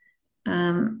decide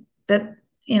that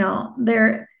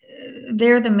they're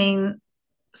the main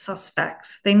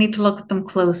suspects. They need to look at them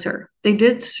closer. They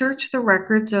did search the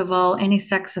records of any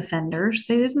sex offenders.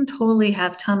 They didn't totally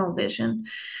have tunnel vision.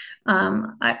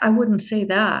 I wouldn't say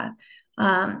that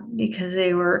because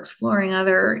they were exploring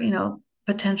other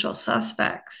potential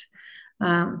suspects.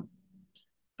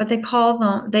 But they call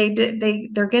them,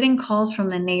 they're getting calls from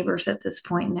the neighbors at this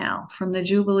point now, from the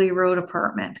Jubilee Road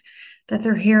apartment, that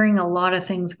they're hearing a lot of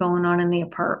things going on in the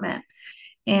apartment.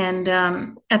 And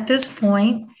at this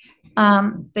point,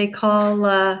 they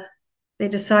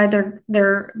decide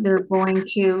they're going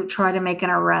to try to make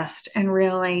an arrest and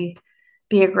really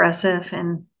be aggressive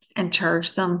and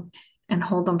charge them and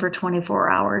hold them for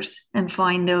 24 hours and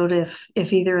find out if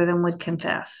either of them would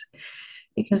confess.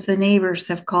 Because the neighbors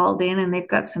have called in and they've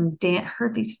got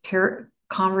heard these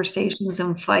conversations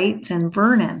and fights, and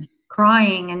Vernon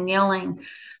crying and yelling,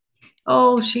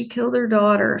 "Oh, she killed her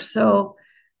daughter." So,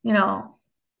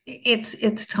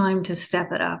 it's time to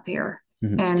step it up here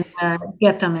and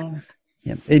get them in.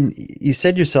 Yeah. And you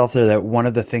said yourself there that one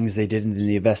of the things they did in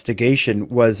the investigation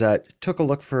was took a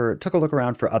look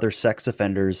around for other sex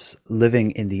offenders living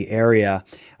in the area.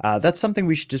 That's something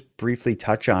we should just briefly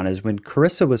touch on. Is when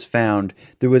Karissa was found,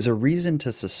 there was a reason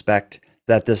to suspect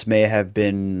that this may have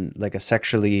been like a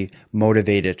sexually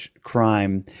motivated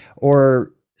crime,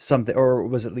 or something, or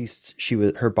was at least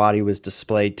her body was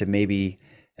displayed to maybe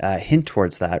hint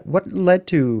towards that. What led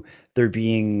to there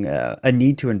being a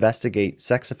need to investigate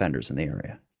sex offenders in the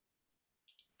area?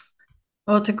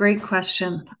 Well, it's a great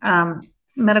question.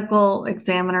 Medical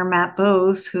examiner Matt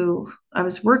Bose, who I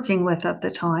was working with at the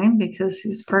time because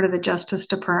he's part of the Justice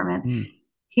Department,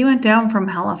 he went down from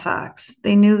Halifax.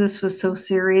 They knew this was so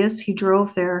serious. He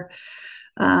drove there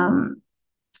down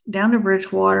to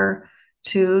Bridgewater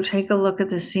to take a look at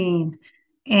the scene.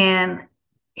 And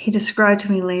he described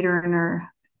to me later in our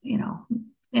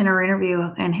interview,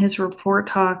 and his report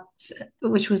talks,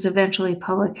 which was eventually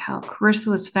public, how Karissa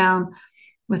was found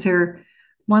with her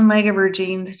one leg of her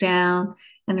jeans down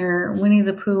and her Winnie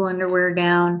the Pooh underwear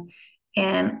down,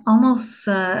 and almost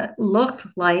looked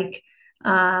like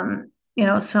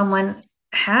someone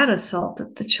had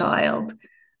assaulted the child.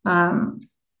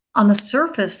 On the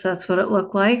surface, that's what it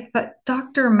looked like. But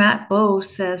Dr. Matt Bose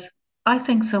says, I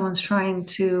think someone's trying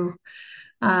to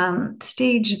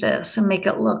stage this and make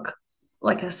it look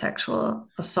like a sexual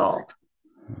assault.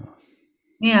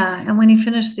 Yeah, and when he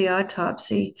finished the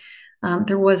autopsy,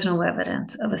 there was no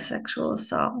evidence of a sexual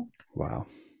assault. Wow.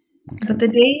 But the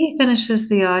day he finishes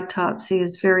the autopsy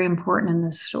is very important in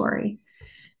this story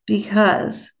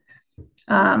because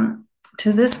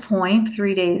to this point,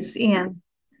 3 days in,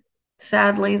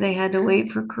 sadly, they had to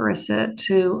wait for Karissa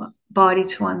body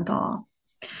to unthaw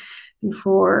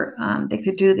before they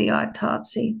could do the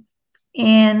autopsy.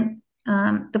 And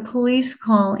the police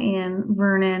call in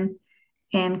Vernon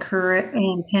and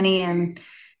Penny and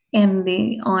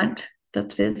the aunt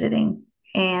that's visiting.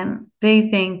 And they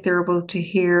think they're about to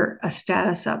hear a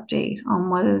status update on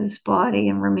whether this body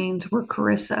and remains were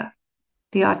Karissa.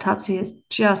 The autopsy has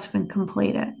just been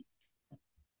completed.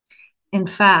 In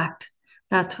fact,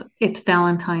 it's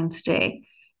Valentine's Day,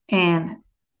 and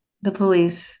the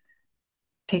police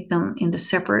take them into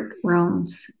separate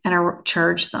rooms and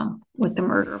charge them with the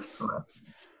murder of Karissa.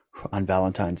 On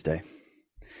Valentine's Day.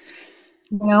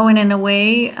 And in a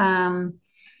way,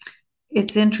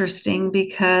 it's interesting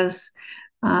because,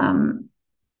 Penny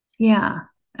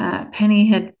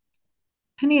had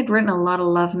written a lot of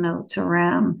love notes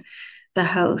around the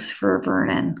house for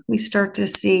Vernon. We start to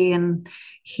see and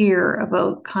hear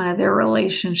about kind of their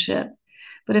relationship.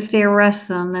 But if they arrest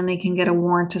them, then they can get a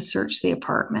warrant to search the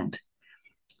apartment.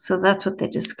 So that's what they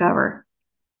discover.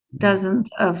 Dozens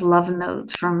of love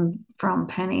notes from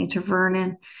Penny to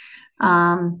Vernon.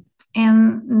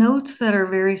 And notes that are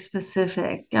very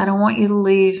specific. I don't want you to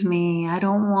leave me. I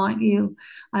don't want you.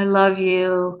 I love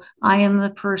you. I am the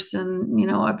person,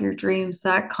 of your dreams,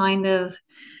 that kind of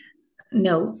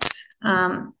notes.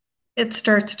 It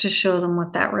starts to show them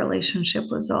what that relationship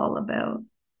was all about.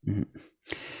 Mm-hmm.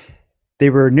 They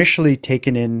were initially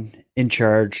taken in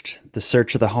charge. The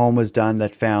search of the home was done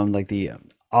that found like the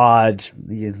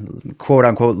quote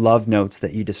unquote love notes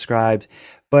that you described,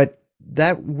 but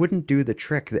that wouldn't do the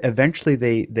trick. Eventually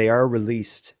they are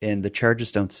released and the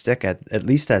charges don't stick at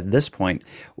least at this point.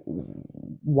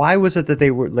 Why was it that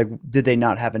they were like, did they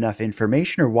not have enough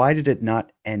information, or why did it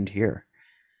not end here?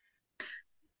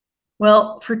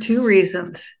 Well, for two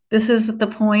reasons. This is at the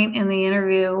point in the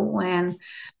interview when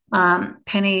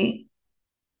Penny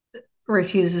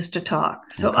refuses to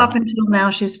talk. So up until now,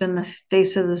 she's been the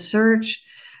face of the search.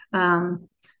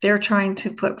 They're trying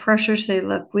to put pressure, say,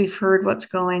 look, we've heard what's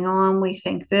going on. We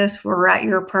think this. We're at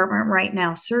your apartment right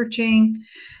now searching.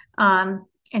 And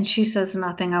she says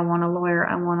nothing. I want a lawyer.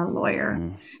 I want a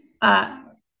lawyer.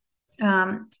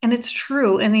 And it's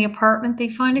true. In the apartment, they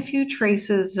find a few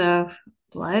traces of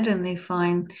blood and they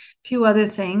find a few other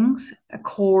things, a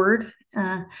cord,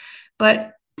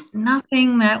 but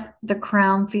nothing that the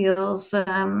Crown feels,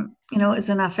 is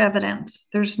enough evidence.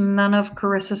 There's none of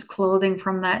Karissa's clothing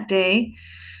from that day.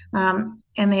 And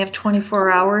they have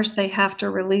 24 hours. They have to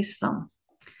release them.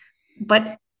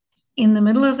 But in the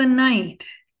middle of the night,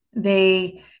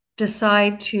 they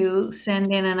decide to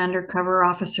send in an undercover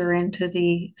officer into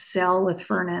the cell with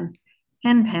Vernon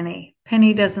and Penny.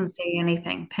 Penny doesn't say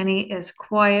anything. Penny is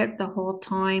quiet the whole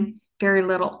time, very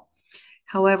little.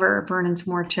 However, Vernon's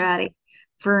more chatty.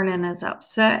 Vernon is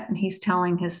upset and he's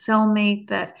telling his cellmate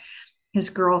that his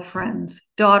girlfriend's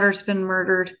daughter's been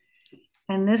murdered.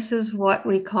 And this is what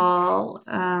we call,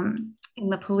 in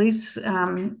the police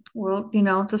world,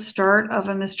 the start of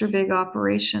a Mr. Big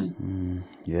operation.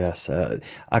 Yes, a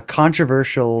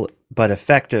controversial but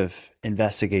effective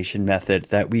investigation method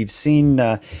that we've seen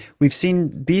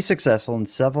be successful in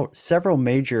several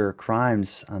major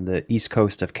crimes on the east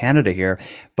coast of Canada here.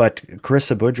 But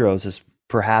Karissa Boudreau's is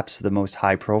perhaps the most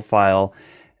high profile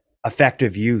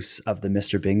effective use of the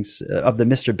Mr.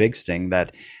 Big sting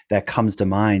that comes to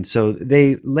mind. So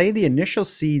they lay the initial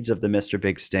seeds of the Mr.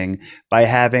 Big sting by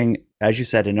having, as you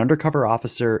said, an undercover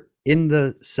officer in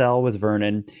the cell with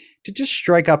Vernon to just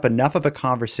strike up enough of a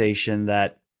conversation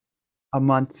that a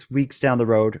month, weeks down the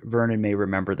road, Vernon may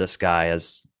remember this guy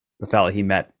as the fellow he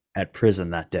met at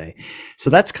prison that day. So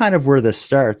that's kind of where this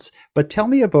starts. But tell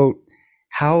me about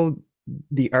how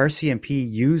the RCMP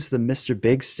used the Mr.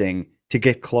 Big sting to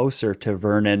get closer to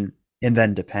Vernon and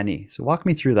then to Penny. So walk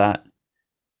me through that.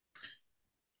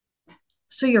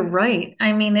 So you're right.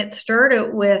 I mean, it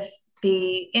started with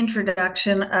the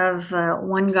introduction of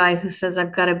one guy who says,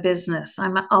 I've got a business.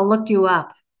 I'll look you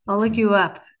up. I'll look you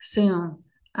up soon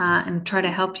and try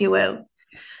to help you out.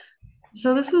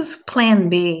 So this was plan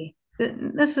B.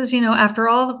 This is, after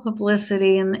all the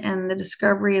publicity and the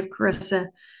discovery of Karissa,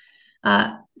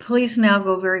 police now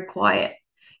go very quiet.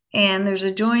 And there's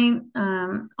a joint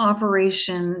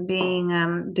operation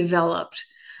being developed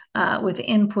with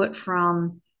input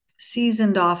from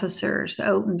seasoned officers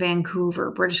out in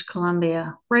Vancouver, British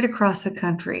Columbia, right across the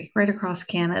country, right across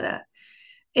Canada.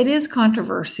 It is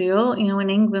controversial. In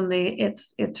England,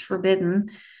 it's forbidden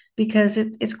because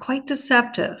it's quite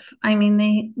deceptive. I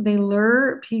mean, they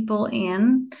lure people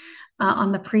in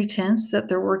on the pretense that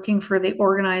they're working for the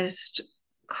organized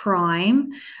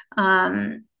crime.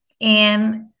 And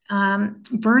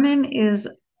Vernon is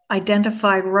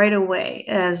identified right away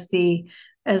as the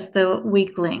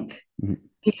weak link. Mm-hmm.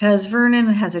 Because Vernon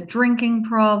has a drinking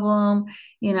problem,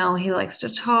 he likes to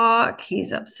talk,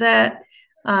 he's upset.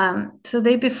 So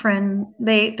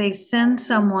they send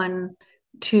someone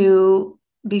to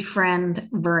befriend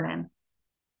Vernon.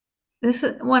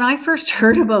 When I first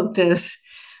heard about this,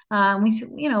 we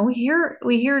hear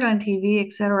it on TV,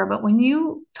 etc. But when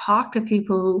you talk to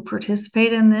people who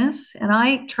participate in this, and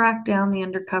I tracked down the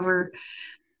undercover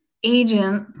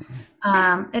agent,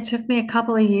 it took me a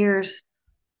couple of years.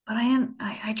 But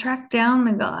I tracked down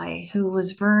the guy who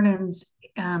was Vernon's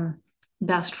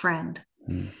best friend.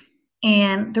 Mm.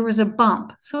 And there was a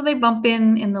bump. So they bump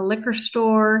in the liquor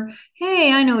store.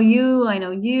 Hey, I know you.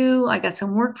 I got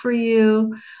some work for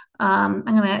you. I'm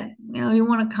going to, you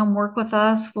want to come work with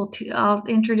us? I'll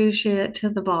introduce you to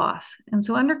the boss. And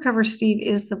so Undercover Steve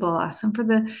is the boss. And for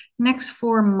the next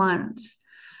 4 months,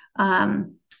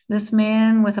 this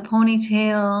man with a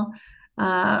ponytail,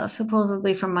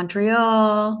 supposedly from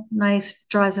Montreal,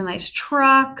 drives a nice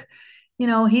truck.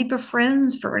 He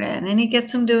befriends Vernon and he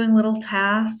gets him doing little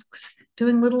tasks,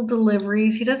 doing little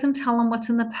deliveries. He doesn't tell him what's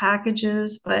in the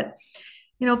packages, but,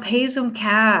 pays him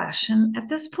cash. And at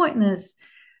this point in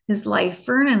his life,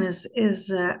 Vernon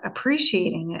is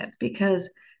appreciating it because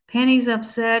Penny's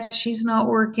upset. She's not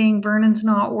working. Vernon's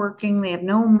not working. They have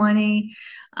no money.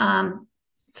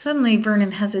 Suddenly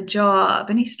Vernon has a job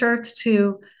and he starts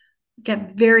to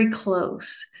get very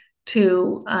close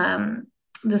to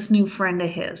this new friend of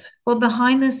his. Well,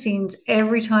 behind the scenes,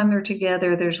 every time they're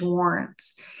together, there's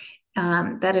warrants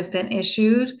that have been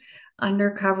issued.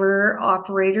 Undercover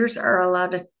operators are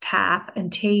allowed to tap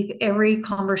and tape every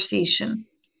conversation.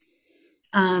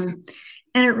 And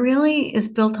it really is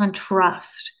built on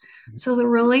trust. So the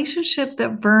relationship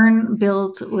that Vern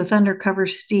builds with Undercover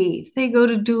Steve, they go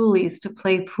to Dooley's to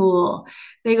play pool.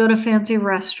 They go to fancy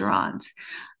restaurants.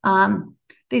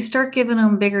 They start giving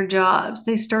them bigger jobs.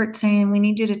 They start saying, we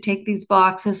need you to take these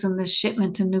boxes and this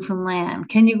shipment to Newfoundland.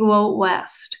 Can you go out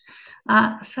west?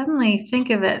 Suddenly, think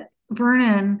of it.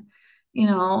 Vernon,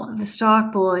 the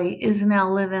stock boy, is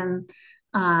now living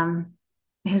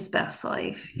his best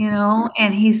life,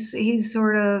 and he's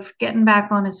sort of getting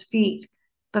back on his feet,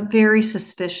 but very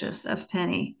suspicious of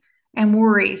Penny and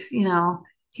worried.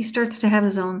 He starts to have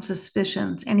his own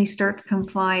suspicions and he starts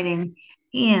confiding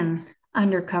in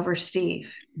Undercover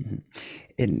Steve.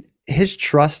 And his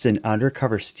trust in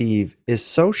Undercover Steve is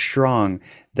so strong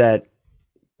that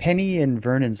Penny and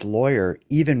Vernon's lawyer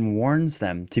even warns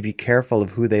them to be careful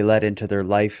of who they let into their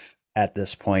life at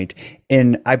this point.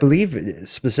 And I believe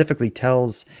specifically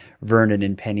tells Vernon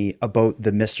and Penny about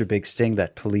the Mr. Big Sting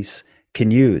that police can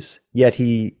use. Yet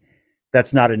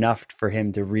that's not enough for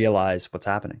him to realize what's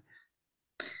happening.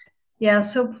 Yeah.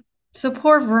 So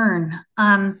poor Vern,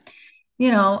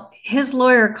 his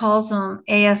lawyer calls him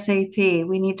ASAP.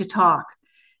 We need to talk.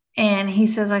 And he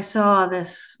says, I saw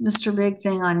this Mr. Big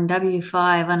thing on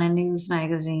W5 on a news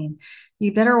magazine.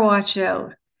 You better watch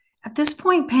out. At this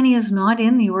point, Penny is not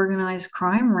in the organized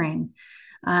crime ring.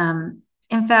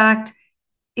 In fact,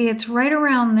 it's right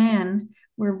around then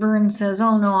where Vern says,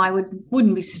 oh no, I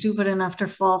wouldn't be stupid enough to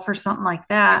fall for something like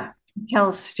that. He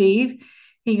tells Steve,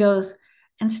 he goes,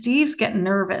 and Steve's getting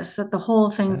nervous that the whole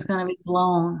thing's going to be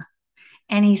blown.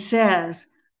 And he says,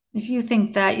 if you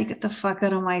think that, you get the fuck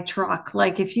out of my truck.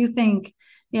 Like, if you think,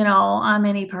 I'm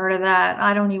any part of that,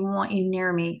 I don't even want you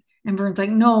near me. And Vern's like,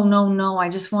 no, I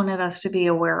just wanted us to be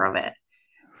aware of it.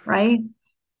 Right?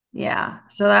 Yeah.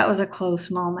 So that was a close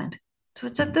moment. So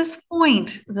it's at this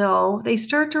point, though, they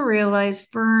start to realize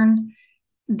Vern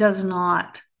does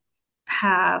not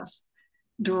have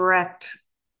direct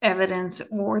evidence,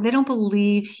 or they don't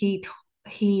believe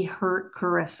he hurt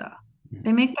Karissa.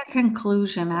 They make that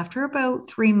conclusion after about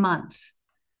 3 months.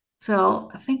 So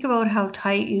think about how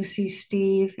tight you see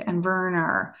Steve and Vern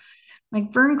are.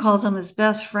 Like, Vern calls him his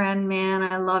best friend. Man,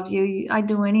 I love you. I'd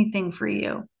do anything for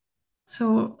you.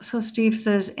 So Steve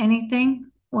says, anything?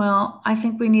 Well, I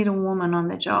think we need a woman on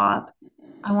the job.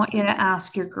 I want you to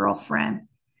ask your girlfriend.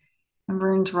 And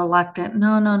Vern's reluctant.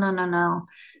 No.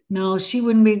 No, she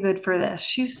wouldn't be good for this.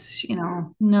 She's,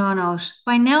 no.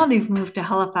 By now they've moved to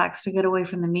Halifax to get away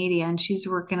from the media, and she's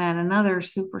working at another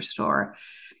superstore.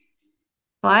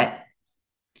 But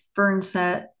Vern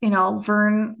said,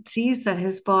 Vern sees that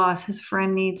his boss, his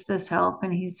friend, needs this help.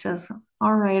 And he says,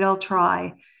 all right, I'll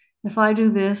try. If I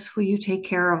do this, will you take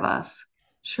care of us?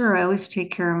 Sure, I always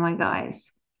take care of my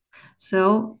guys.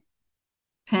 So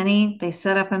Penny. They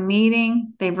set up a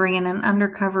meeting. They bring in an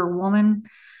undercover woman,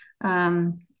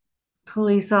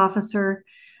 police officer,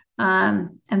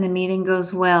 and the meeting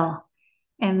goes well.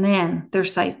 And then their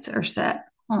sights are set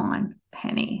on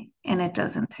Penny, and it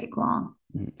doesn't take long.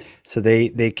 So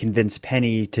they convince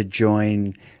Penny to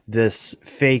join this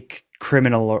fake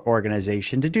criminal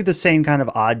organization to do the same kind of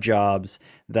odd jobs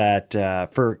that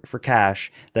for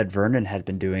cash that Vernon had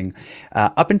been doing.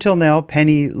 Up until now,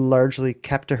 Penny largely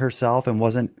kept to herself and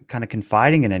wasn't kind of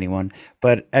confiding in anyone.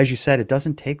 But as you said, it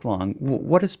doesn't take long.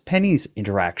 What is Penny's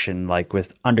interaction like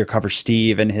with undercover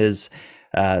Steve and his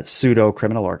pseudo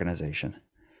criminal organization?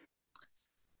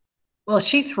 Well,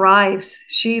 she thrives.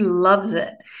 She loves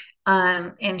it.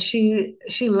 And she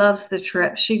loves the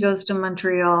trip. She goes to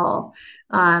Montreal,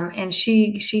 and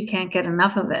she can't get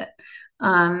enough of it.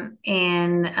 And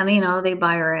you know, they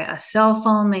buy her a cell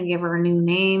phone. They give her a new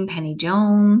name, Penny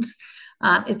Jones.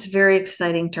 It's very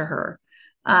exciting to her,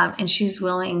 and she's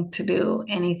willing to do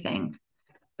anything.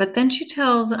 But then she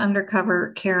tells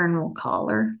undercover Karen will call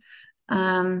her.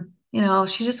 You know,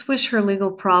 she just wish her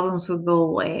legal problems would go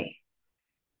away.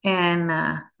 And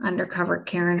undercover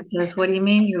Karen says, "What do you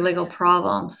mean your legal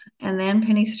problems?" And then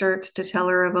Penny starts to tell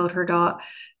her about her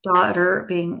daughter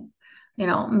being, you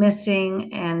know,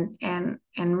 missing and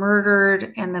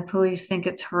murdered, and the police think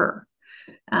it's her.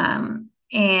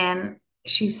 And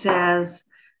she says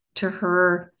to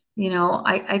her, you know,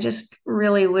 I just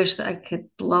really wish that I could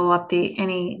blow up the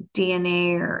any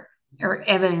DNA or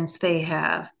evidence they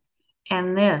have.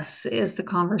 And this is the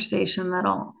conversation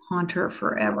that'll haunt her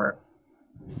forever.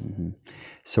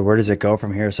 So where does it go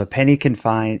from here? So Penny can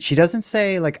find, she doesn't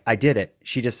say like, I did it.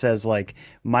 She just says like,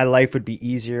 my life would be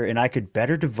easier and I could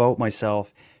better devote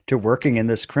myself to working in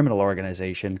this criminal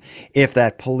organization if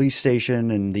that police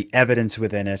station and the evidence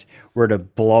within it were to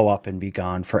blow up and be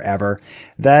gone forever.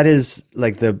 That is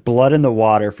like the blood in the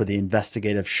water for the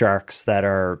investigative sharks that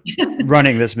are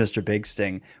running this Mr. Big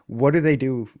Sting. What do they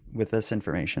do with this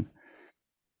information?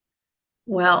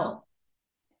 Well,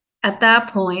 at that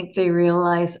point, they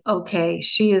realize, okay,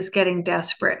 she is getting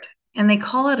desperate. And they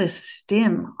call it a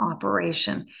stim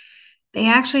operation. They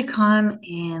actually come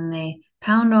and they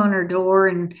pound on her door,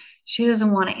 and she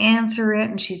doesn't want to answer it.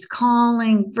 And she's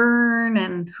calling Vern,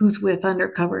 and who's with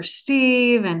undercover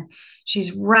Steve, and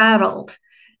she's rattled.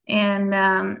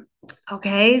 And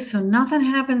okay, so nothing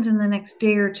happens in the next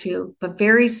day or two, but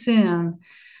very soon,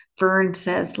 Vern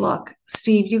says, "Look,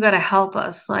 Steve, you got to help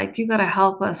us. Like, you got to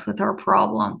help us with our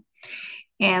problem."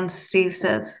 And Steve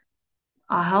says,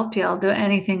 "I'll help you. I'll do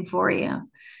anything for you."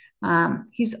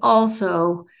 He's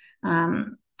also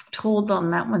told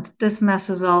them that once this mess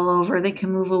is all over, they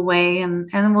can move away, and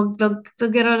they'll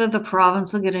get out of the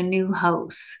province. They'll get a new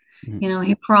house. Mhm. You know,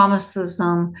 he promises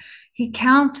them. He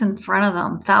counts in front of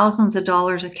them thousands of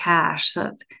dollars of cash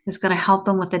that is going to help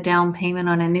them with a down payment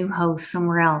on a new house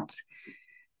somewhere else.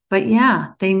 But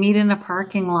yeah, they meet in a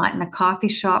parking lot, in a coffee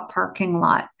shop parking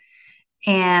lot.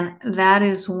 And that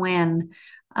is when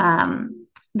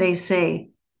they say,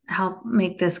 "Help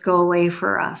make this go away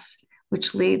for us,"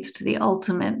 which leads to the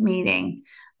ultimate meeting,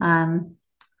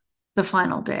 the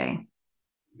final day.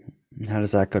 How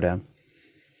does that go down?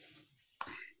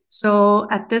 So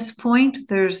at this point,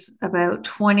 there's about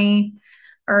 20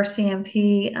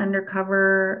 RCMP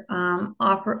undercover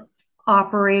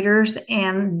operators,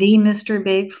 and the Mr.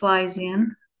 Big flies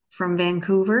in from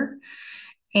Vancouver.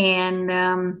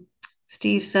 And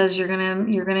Steve says, you're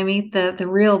gonna meet the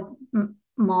real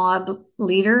mob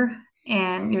leader,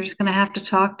 and you're just gonna have to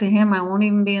talk to him. I won't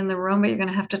even be in the room, but you're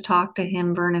gonna have to talk to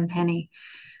him, Vernon Penny.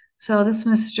 So this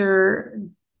Mr.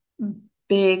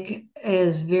 Big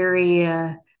is very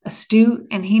astute,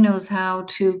 and he knows how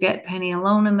to get Penny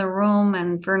alone in the room,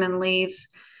 and Vernon leaves.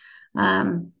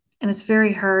 And it's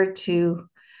very hard to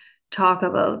talk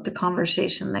about the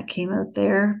conversation that came out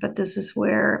there, but this is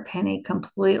where Penny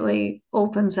completely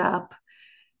opens up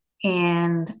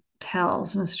and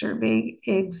tells Mr. Big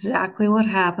exactly what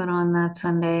happened on that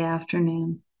Sunday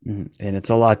afternoon. Mhm. And it's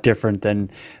a lot different than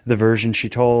the version she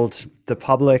told the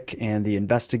public and the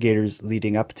investigators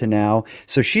leading up to now.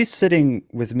 So she's sitting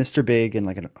with Mr. Big in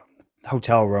like a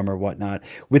hotel room or whatnot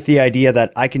with the idea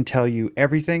that I can tell you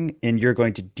everything and you're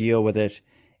going to deal with it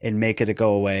and make it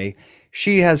go away.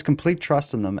 She has complete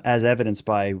trust in them, as evidenced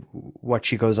by what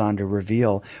she goes on to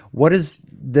reveal. What is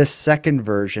this second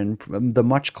version, the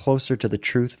much closer to the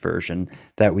truth version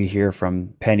that we hear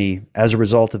from Penny as a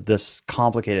result of this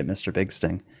complicated Mr. Big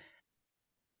Sting?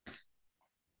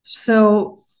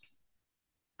 So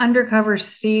undercover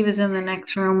Steve is in the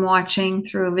next room watching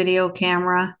through a video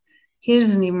camera. He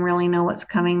doesn't even really know what's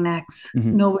coming next.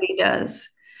 Mhm. Nobody does.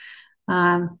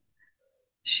 Um,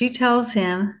 She tells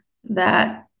him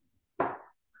that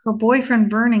her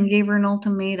boyfriend Vernon gave her an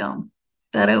ultimatum,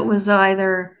 that it was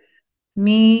either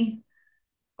me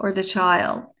or the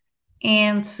child.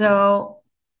 And so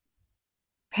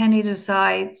Penny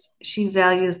decides she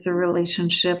values the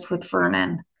relationship with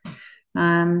Vernon.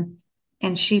 Um,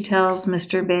 and she tells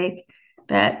Mr. Big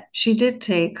that she did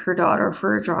take her daughter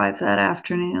for a drive that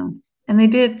afternoon. And they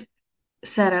did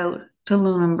set out to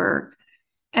Lunenburg.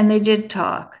 And they did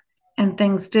talk. And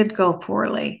things did go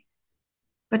poorly.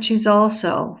 But she's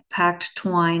also packed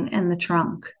twine in the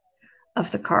trunk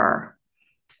of the car.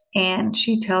 And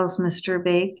she tells Mr.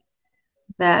 Big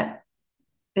that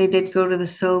they did go to the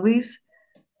Sobeys.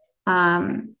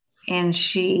 And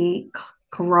she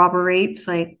corroborates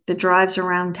like the drives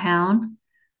around town.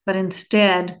 But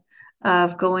instead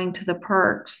of going to the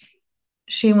parks,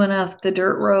 she went off the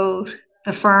dirt road,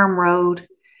 the farm road,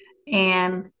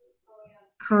 and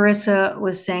Karissa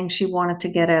was saying she wanted to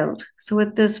get out. So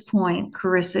at this point,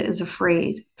 Karissa is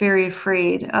afraid, very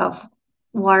afraid of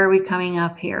why are we coming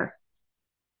up here?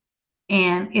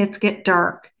 And it's get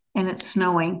dark and it's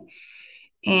snowing.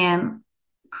 And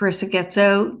Karissa gets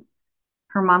out.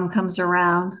 Her mom comes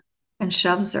around and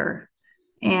shoves her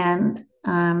and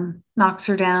knocks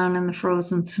her down in the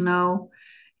frozen snow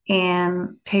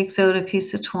and takes out a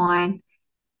piece of twine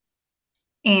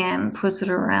and puts it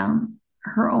around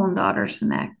her own daughter's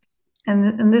neck.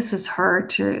 And this is hard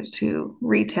to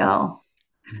retell.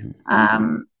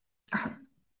 Um,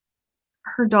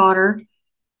 her daughter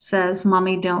says,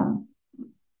 "Mommy, don't."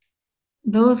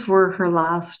 Those were her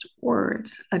last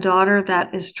words. A daughter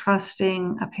that is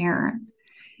trusting a parent,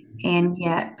 and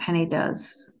yet Penny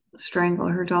does strangle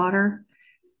her daughter.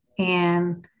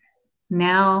 And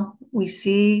now we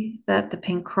see that the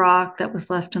pink crock that was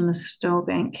left in the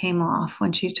snowbank came off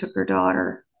when she took her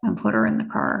daughter and put her in the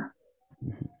car.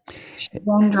 She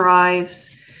then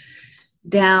drives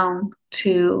down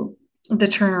to the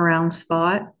turnaround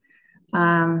spot,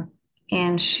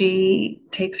 and she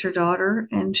takes her daughter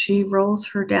and she rolls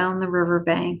her down the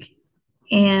riverbank.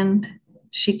 And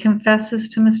she confesses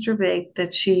to Mr. Big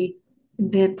that she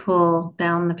did pull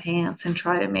down the pants and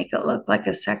try to make it look like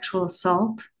a sexual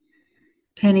assault.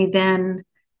 Penny then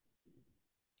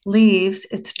leaves.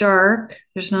 It's dark.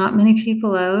 There's not many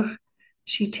people out.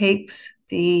 She takes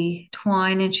the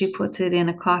twine and she puts it in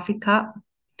a coffee cup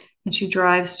and she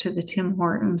drives to the Tim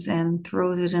Hortons and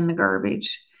throws it in the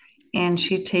garbage. And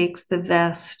she takes the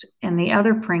vest and the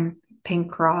other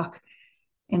pink crock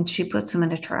and she puts them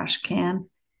in a trash can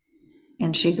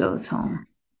and she goes home.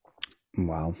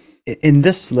 Wow. In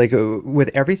this, like,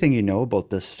 with everything you know about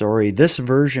this story, this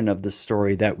version of the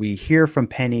story that we hear from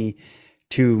Penny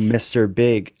to Mr.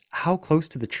 Big, how close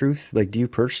to the truth, like, do you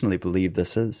personally believe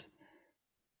this is?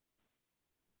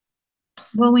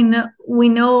 Well, we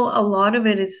know a lot of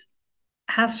it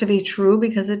has to be true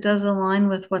because it does align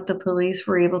with what the police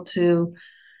were able to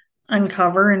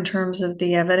uncover in terms of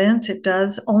the evidence. It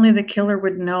does. Only the killer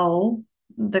would know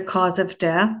the cause of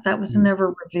death. That was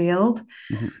never revealed.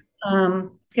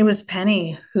 It was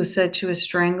Penny who said she was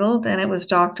strangled, and it was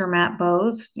Dr. Matt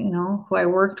Bose, who I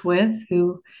worked with,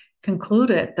 who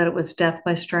concluded that it was death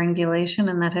by strangulation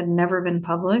and that had never been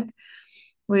public.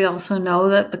 We also know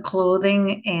that the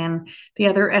clothing and the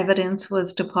other evidence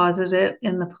was deposited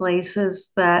in the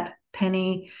places that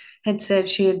Penny had said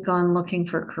she had gone looking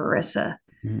for Karissa.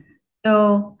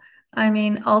 So, I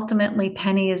mean, ultimately,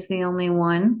 Penny is the only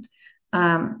one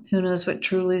who knows what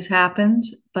truly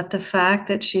happens. But the fact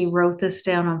that she wrote this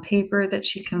down on paper, that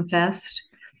she confessed,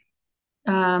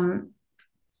 and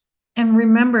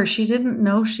remember, she didn't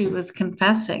know she was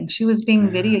confessing. She was being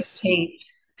videotaped.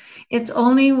 It's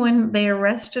only when they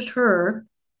arrested her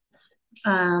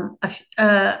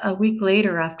a week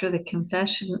later after the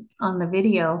confession on the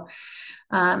video,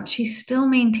 she still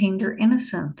maintained her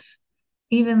innocence,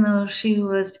 even though she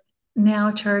was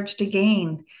now charged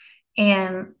again.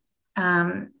 And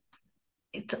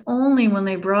it's only when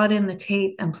they brought in the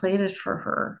tape and played it for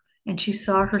her and she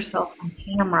saw herself on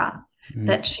camera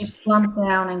that she slumped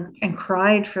down and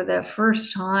cried for the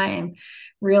first time,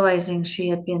 realizing she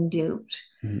had been duped.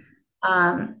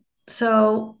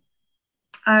 So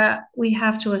we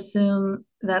have to assume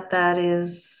that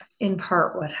is in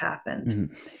part what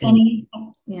happened.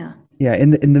 Yeah. Yeah,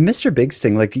 in the Mr. Big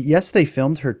sting, like, yes, they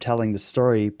filmed her telling the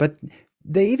story, but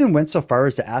they even went so far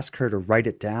as to ask her to write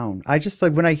it down. I just,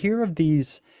 like, when I hear of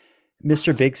these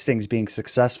Mr. Big stings being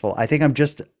successful, I think I'm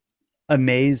just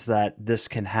amazed that this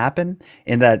can happen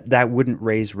and that wouldn't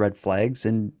raise red flags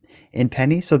in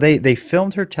Penny. So they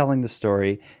filmed her telling the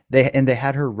story. They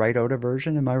had her write out a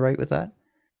version. Am I right with that?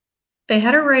 They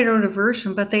had her write out a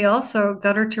version, but they also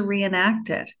got her to reenact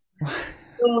it.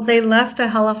 So they left the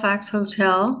Halifax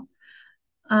hotel.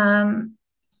 Um,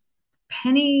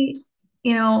 Penny,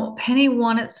 Penny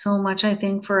wanted so much, I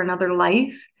think, for another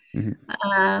life. Mhm.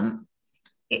 Um,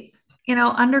 it,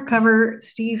 undercover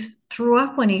Steve threw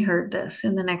up when he heard this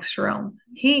in the next room.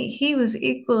 He was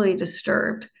equally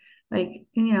disturbed. Like,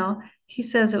 he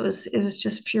says it was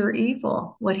just pure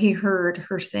evil what he heard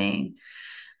her saying.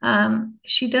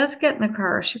 She does get in the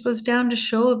car. She goes down to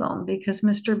show them because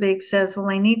Mr. Big says, well,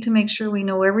 I need to make sure we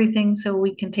know everything so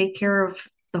we can take care of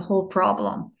the whole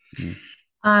problem.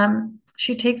 Mm.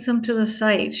 She takes them to the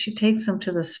site. She takes them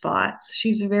to the spots.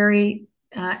 She's very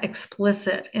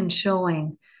explicit in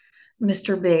showing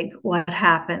Mr. Big what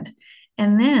happened.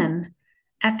 And then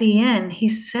at the end, he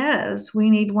says, we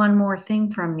need one more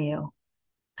thing from you.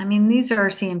 I mean, these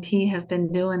RCMP have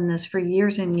been doing this for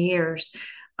years and years.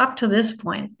 Up to this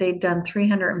point, they've done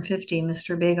 350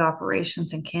 Mr. Big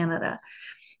operations in Canada.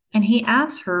 And he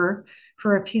asks her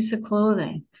for a piece of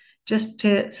clothing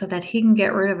so that he can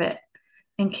get rid of it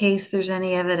in case there's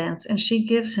any evidence. And she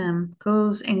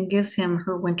goes and gives him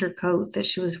her winter coat that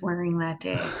she was wearing that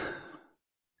day.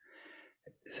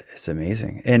 It's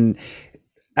amazing. And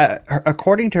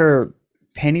according to her,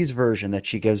 Penny's version that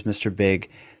she gives Mr. Big,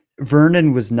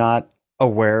 Vernon was not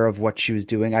aware of what she was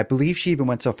doing. I believe she even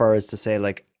went so far as to say,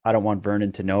 like, I don't want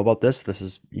Vernon to know about this. This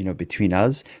is, between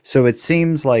us. So it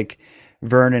seems like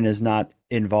Vernon is not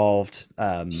involved.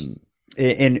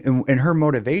 In her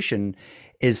motivation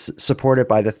is supported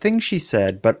by the things she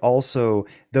said, but also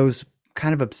those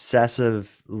kind of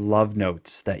obsessive love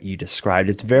notes that you described.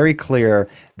 It's very clear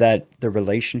that the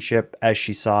relationship as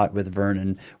she saw it with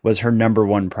Vernon was her number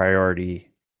one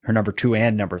priority, her number two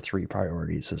and number three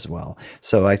priorities as well.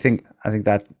 So I think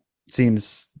that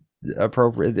seems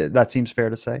appropriate. That seems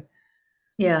fair to say.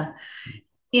 Yeah,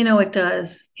 it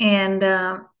does. And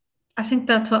I think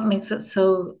that's what makes it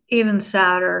so even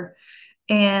sadder.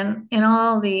 And in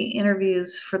all the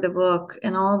interviews for the book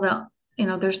and all the,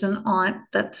 there's an aunt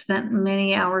that spent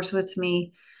many hours with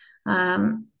me,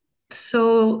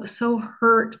 so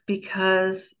hurt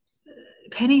because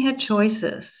Penny had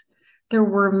choices. There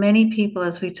were many people,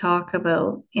 as we talk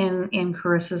about in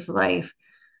Carissa's life,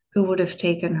 who would have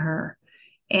taken her.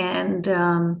 And,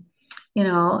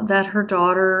 that her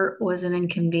daughter was an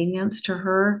inconvenience to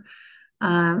her,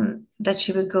 that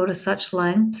she would go to such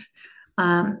lengths,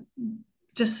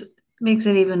 just makes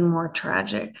it even more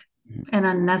tragic and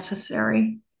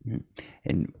unnecessary.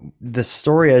 And the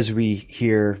story, as we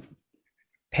hear,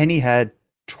 Penny had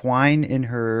twine in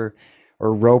her,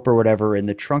 or rope or whatever, in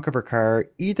the trunk of her car,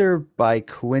 either by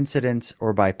coincidence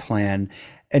or by plan.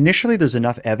 Initially, there's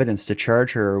enough evidence to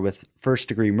charge her with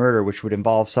first-degree murder, which would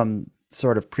involve some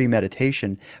sort of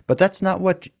premeditation, but that's not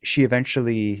what she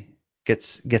eventually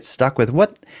gets stuck with.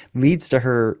 What leads to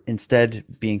her instead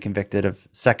being convicted of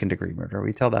second-degree murder? Will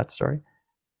you tell that story?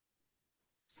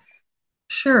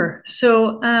 Sure.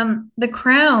 So the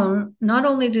Crown, not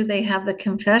only do they have the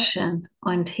confession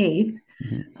on tape,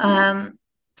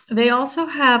 they also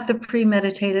have the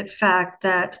premeditated fact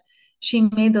that she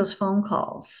made those phone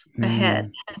calls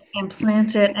ahead and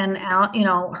planted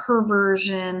her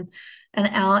version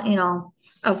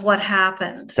of what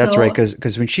happened. That's So, right,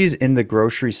 because when she's in the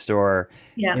grocery store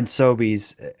yeah, in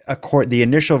Sobeys, the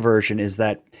initial version is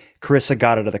that Karissa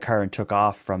got out of the car and took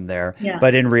off from there. yeah,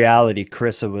 But in reality,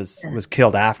 Karissa was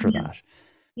killed after yeah, that.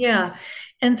 yeah.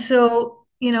 And so,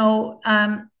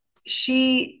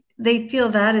 they feel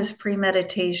that is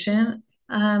premeditation.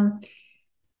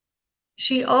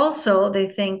 She also, they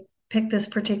think, picked this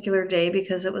particular day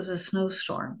because it was a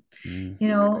snowstorm.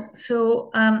 Mm. So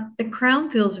the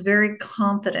Crown feels very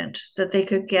confident that they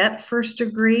could get first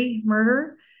degree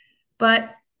murder,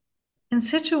 but in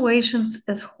situations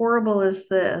as horrible as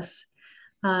this,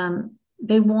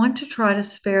 they want to try to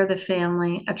spare the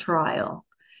family a trial,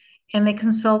 and they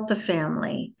consult the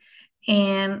family,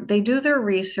 and they do their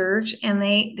research, and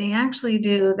they actually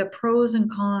do the pros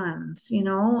and cons.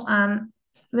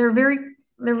 They're very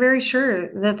they're very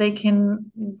sure that they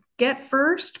can get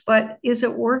first, but is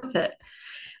it worth it?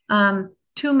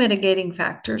 Two mitigating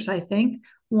factors, I think.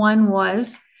 One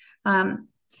was,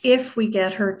 if we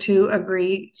get her to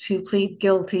agree to plead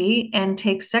guilty and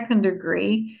take second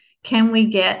degree, can we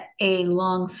get a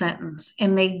long sentence?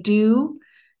 And they do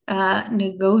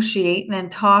negotiate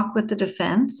and talk with the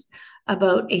defense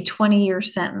about a 20-year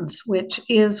sentence, which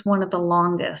is one of the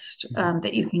longest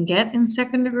that you can get in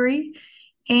second degree.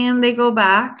 And they go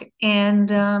back and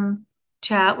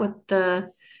chat with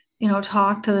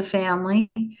talk to the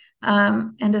family,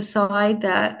 and decide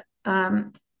that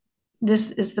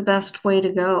this is the best way to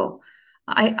go.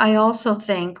 I also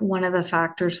think one of the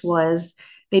factors was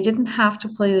they didn't have to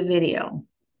play the video.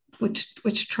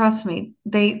 which trust me,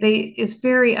 it's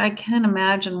very, I can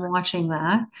imagine watching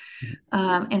that,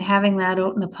 and having that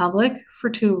out in the public for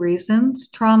two reasons: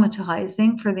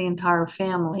 traumatizing for the entire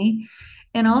family,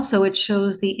 and also it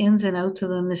shows the ins and outs of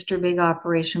the Mr. Big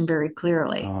operation very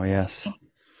clearly. Oh, yes.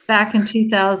 Back in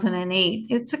 2008,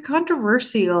 it's a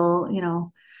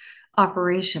controversial,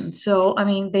 operation. So, I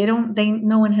mean,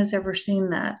 no one has ever seen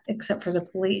that except for the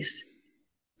police.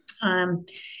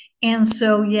 And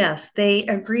so, yes, they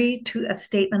agreed to a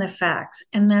statement of facts.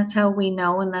 And that's how we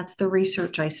know, and that's the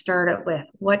research I started with.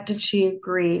 What did she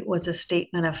agree was a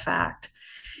statement of fact?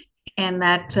 And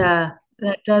that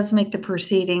does make the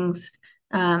proceedings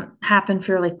happen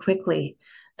fairly quickly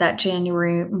that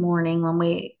January morning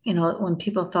when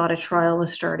people thought a trial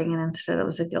was starting and instead it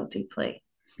was a guilty plea.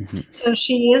 So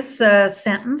she is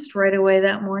sentenced right away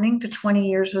that morning to 20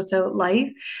 years without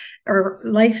life, or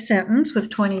life sentence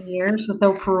with 20 years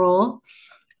without parole.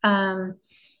 And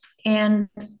in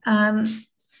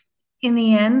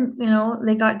the end,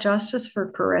 they got justice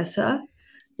for Karissa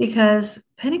because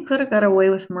Penny could have got away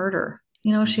with murder.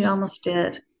 She almost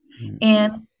did.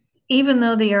 And even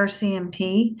though the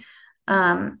RCMP,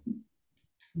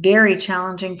 very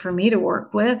challenging for me to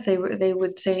work with, they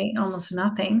would say almost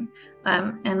nothing.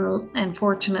 And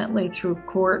fortunately, through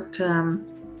court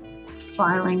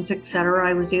filings, etc.,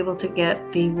 I was able to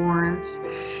get the warrants,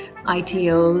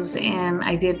 ITOs, and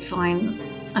I did find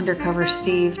undercover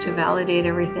Steve to validate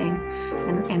everything,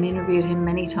 and interviewed him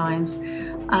many times.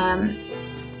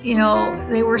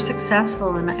 They were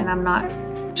successful, and I'm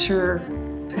not sure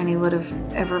Penny would have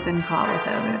ever been caught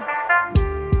without it.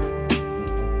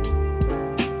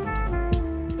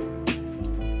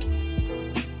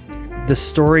 The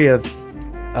story of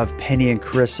Penny and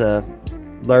Karissa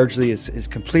largely is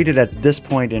completed at this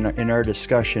point in our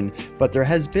discussion, but there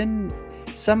has been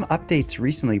some updates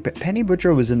recently. But Penny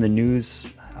Boudreau was in the news.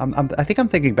 I think I'm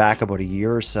thinking back about a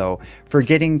year or so for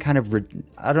getting kind of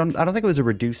I don't think it was a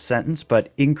reduced sentence,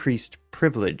 but increased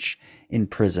privilege in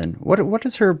prison. What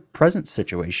is her present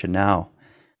situation now?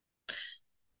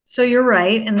 So you're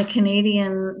right. In the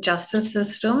Canadian justice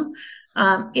system,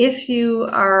 if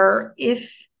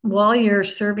while you're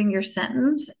serving your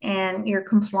sentence and you're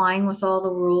complying with all the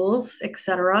rules,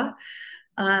 etc.,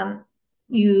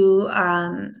 you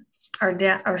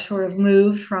are sort of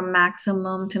moved from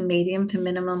maximum to medium to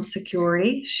minimum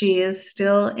security. She is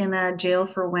still in a jail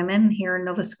for women here in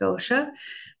Nova Scotia,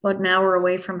 about an hour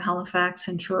away from Halifax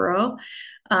and Truro.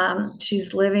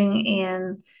 She's living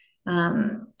in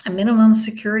a minimum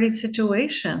security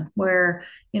situation where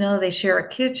they share a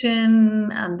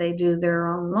kitchen and they do their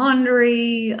own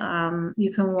laundry.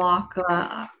 You can walk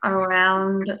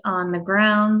around on the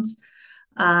grounds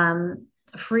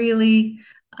freely,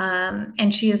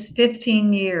 and she has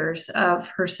 15 years of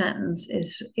her sentence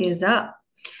is up.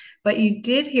 But you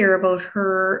did hear about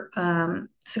her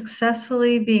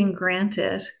successfully being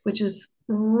granted, which has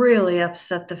really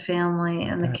upset the family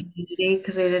and the community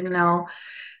because they didn't know,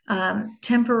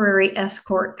 temporary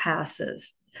escort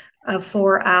passes of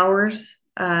 4 hours,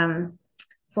 4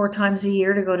 times a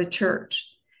year to go to church.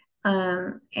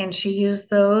 And she used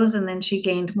those, and then she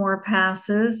gained more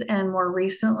passes. And more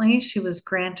recently, she was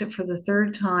granted for the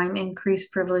third time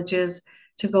increased privileges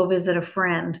to go visit a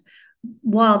friend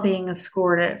while being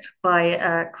escorted by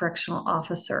a correctional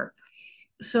officer.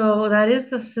 So that is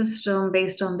the system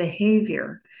based on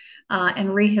behavior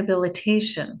and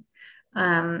rehabilitation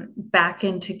back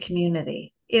into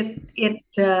community. It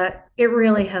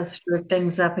really has stirred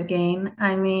things up again.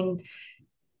 I mean,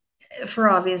 for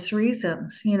obvious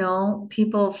reasons,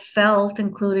 people felt,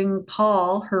 including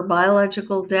Paul, her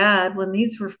biological dad, when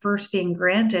these were first being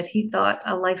granted, he thought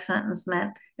a life sentence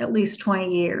meant at least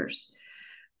 20 years.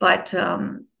 But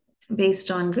based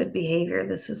on good behavior,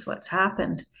 this is what's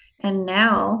happened. And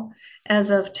now,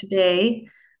 as of today,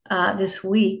 this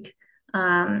week,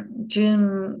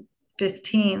 June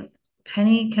 15th,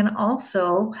 Penny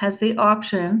has the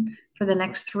option for the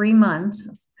next 3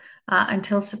 months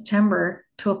until September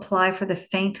to apply for the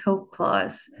faint hope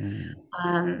clause,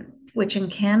 which in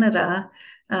Canada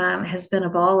has been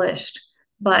abolished,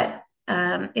 but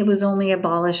it was only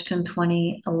abolished in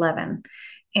 2011.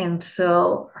 And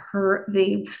so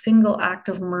the single act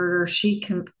of murder she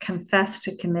confessed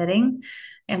to committing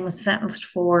and was sentenced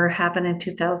for happened in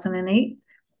 2008.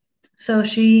 So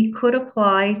she could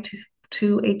apply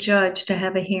to a judge to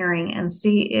have a hearing and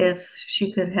see if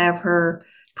she could have her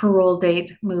parole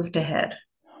date moved ahead.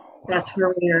 Wow. That's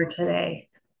where we are today.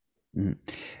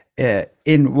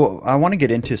 I want to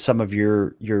get into some of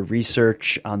your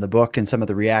research on the book and some of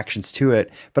the reactions to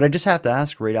it, but I just have to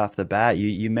ask right off the bat.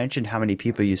 You mentioned how many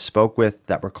people you spoke with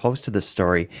that were close to this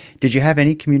story. Did you have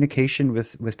any communication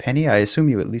with Penny? I assume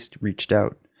you at least reached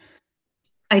out.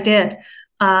 I did.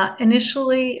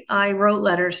 Initially, I wrote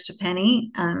letters to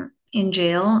Penny in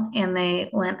jail, and they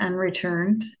went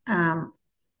unreturned.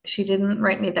 She didn't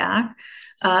write me back.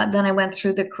 Then I went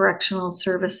through the correctional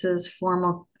services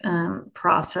formal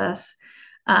process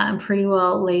and pretty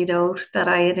well laid out that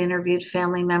I had interviewed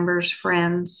family members,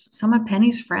 friends, some of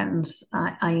Penny's friends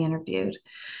I interviewed,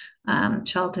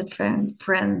 childhood friends.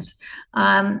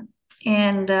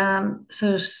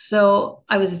 So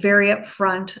I was very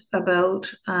upfront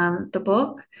about the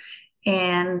book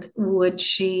and would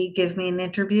she give me an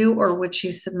interview or would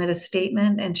she submit a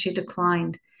statement? And she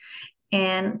declined.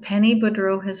 And Penny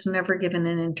Boudreau has never given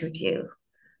an interview.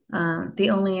 The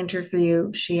only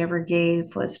interview she ever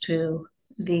gave was to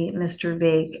the Mr.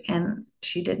 Big, and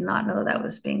she did not know that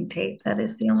was being taped. That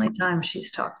is the only time she's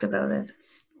talked about it.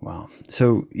 Wow.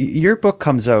 So your book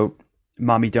comes out,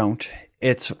 Mommy Don't.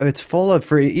 It's full of,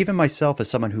 for even myself as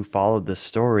someone who followed this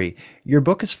story, your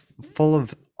book is full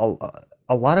of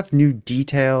a lot of new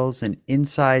details and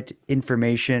inside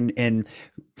information and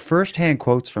firsthand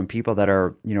quotes from people that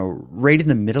are, right in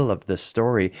the middle of this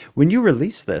story. When you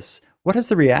release this, what has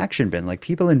the reaction been? Like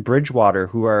people in Bridgewater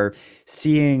who are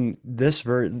seeing this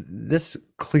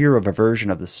clear of a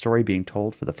version of the story being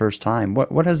told for the first time.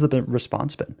 What has the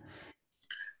response been?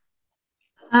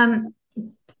 Um,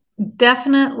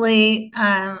 Definitely,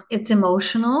 it's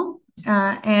emotional,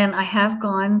 and I have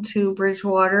gone to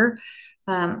Bridgewater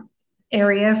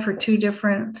area for two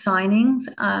different signings.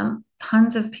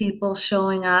 Tons of people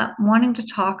showing up, wanting to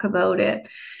talk about it.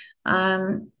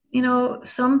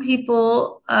 Some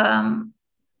people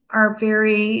are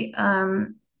very. I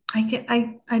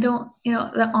don't.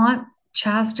 The Aunt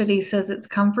Chastity says it's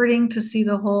comforting to see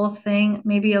the whole thing,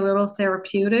 maybe a little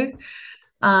therapeutic.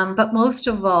 But most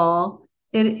of all,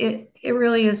 it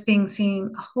really is being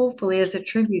seen, hopefully, as a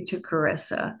tribute to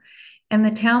Karissa. And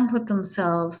the town put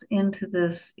themselves into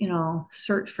this,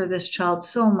 search for this child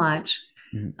so much,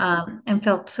 and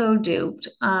felt so duped.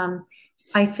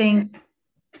 I think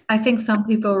I think some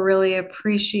people really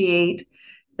appreciate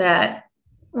that.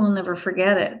 We'll never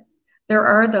forget it. There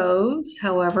are those,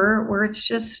 however, where it's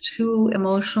just too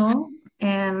emotional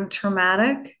and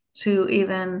traumatic to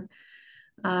even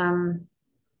um,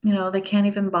 they can't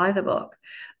even buy the book.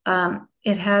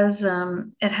 It has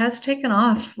taken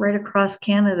off right across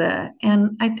Canada,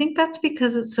 and I think that's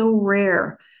because it's so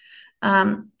rare.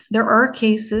 There are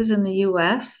cases in the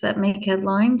U.S. that make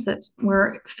headlines that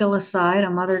where filicide, a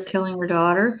mother killing her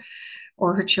daughter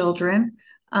or her children.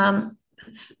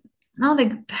 No,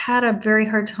 they've had a very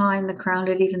hard time, the Crown,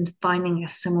 at even finding a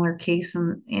similar case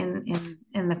in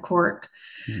the court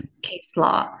case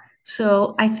law.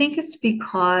 So I think it's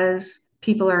because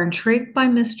people are intrigued by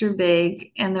Mr.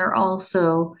 Big, and they're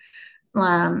also,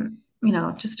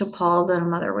 just appalled that a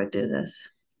mother would do this.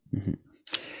 Mhm.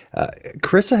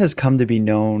 Karissa has come to be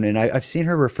known, and I've seen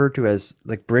her referred to as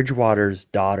like Bridgewater's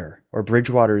daughter or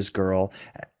Bridgewater's girl.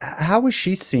 How was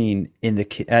she seen in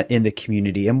the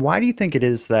community, and why do you think it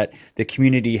is that the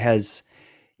community has,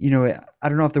 I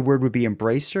don't know if the word would be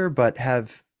embraced her, but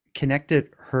have connected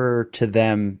her to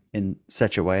them in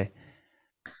such a way?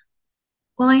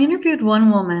 Well, I interviewed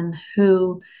one woman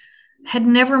who had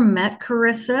never met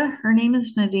Karissa. Her name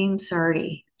is Nadine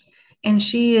Sardi, and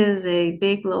she is a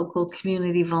big local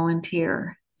community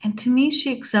volunteer. And to me,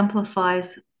 she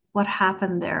exemplifies what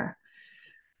happened there.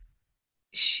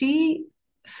 She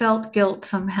felt guilt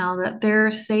somehow that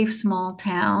their safe small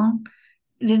town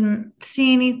didn't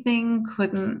see anything,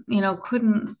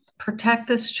 couldn't protect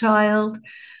this child.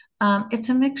 It's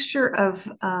a mixture of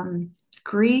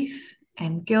grief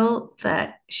and guilt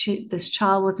that this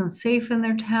child wasn't safe in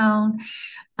their town,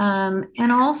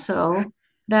 and also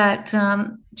that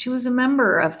she was a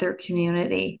member of their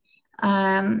community.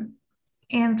 And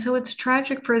so it's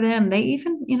tragic for them. They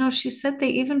even, she said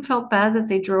they even felt bad that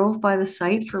they drove by the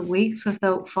site for weeks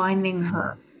without finding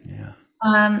her. Yeah.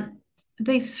 Um,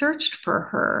 they searched for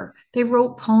her. They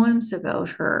wrote poems about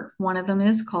her. One of them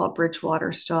is called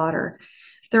Bridgewater's Daughter.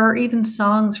 There are even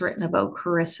songs written about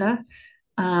Karissa.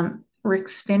 Rick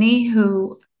Spinney,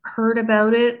 who heard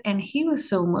about it, and he was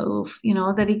so moved,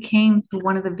 that he came to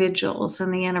one of the vigils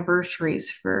and the anniversaries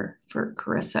for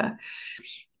Karissa.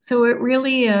 So it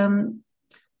really,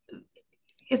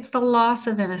 it's the loss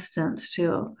of innocence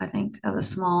too, I think, of a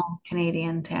small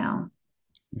Canadian town.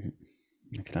 Mhm.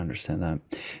 I can understand that.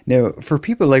 Now, for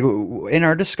people like in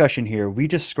our discussion here, we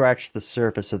just scratched the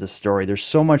surface of the story. There's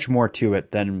so much more to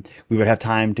it than we would have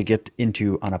time to get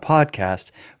into on a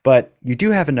podcast, but you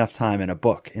do have enough time in a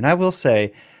book. And I will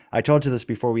say, I told you this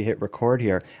before we hit record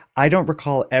here. I don't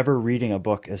recall ever reading a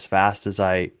book as fast as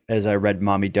I read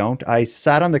Mommy Don't. I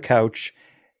sat on the couch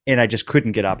and I just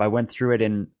couldn't get up. I went through it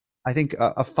in, I think,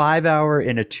 a 5-hour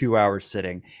and a 2-hour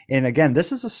sitting. And again,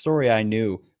 this is a story I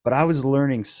knew, but I was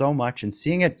learning so much and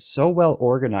seeing it so well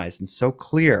organized and so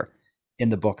clear in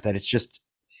the book that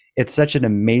it's such an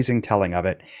amazing telling of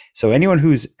it. So anyone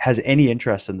has any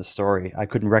interest in the story, I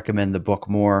couldn't recommend the book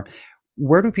more.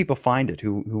 Where do people find it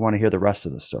who want to hear the rest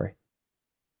of the story?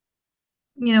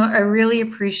 I really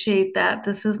appreciate that.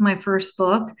 This is my first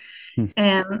book,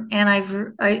 and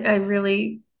I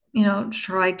really,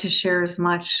 tried to share as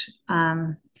much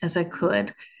as I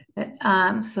could.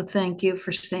 So thank you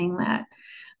for saying that.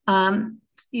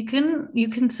 You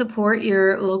can support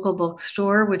your local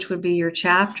bookstore, which would be your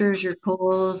Chapters, your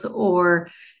Coles, or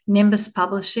Nimbus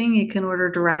Publishing. You can order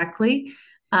directly.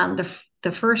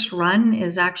 The first run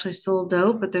is actually sold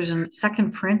out, but there's a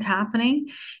second print happening,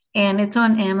 and it's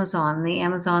on Amazon. The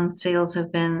Amazon sales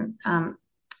have been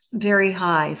very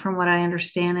high, from what I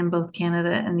understand, in both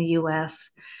Canada and the US.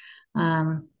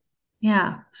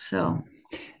 So.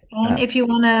 And if you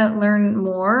want to learn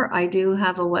more, I do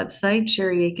have a website,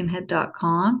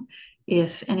 sherryaikenhead.com.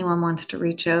 If anyone wants to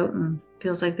reach out and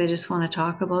feels like they just want to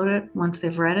talk about it once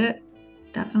they've read it,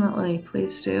 definitely,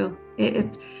 please do.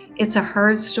 It's a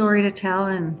hard story to tell,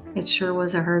 and it sure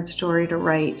was a hard story to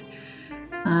write.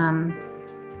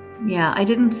 I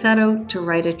didn't set out to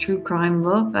write a true crime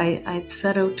book. I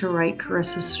set out to write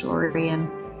Karissa's story, and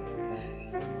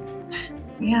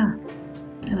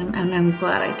I'm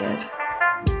glad I did.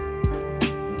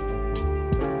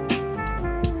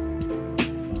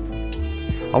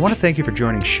 I want to thank you for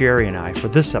joining Sherry and I for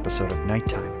this episode of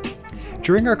Nighttime.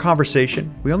 During our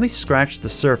conversation, we only scratched the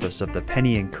surface of the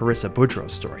Penny and Karissa Boudreau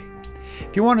story.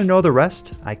 If you want to know the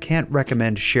rest, I can't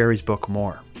recommend Sherry's book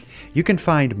more. You can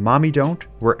find Mommy Don't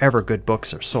wherever good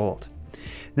books are sold.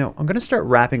 Now, I'm going to start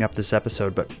wrapping up this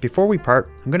episode, but before we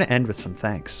part, I'm going to end with some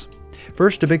thanks.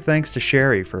 First, a big thanks to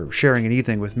Sherry for sharing an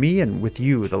evening with me and with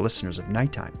you, the listeners of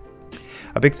Nighttime.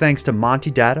 A big thanks to Monty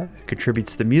Data, who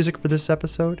contributes the music for this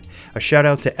episode. A shout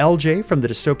out to LJ from the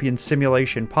Dystopian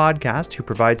Simulation podcast, who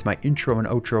provides my intro and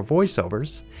outro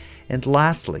voiceovers. And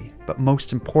lastly, but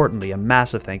most importantly, a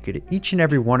massive thank you to each and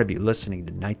every one of you listening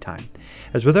to Nighttime,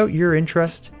 as without your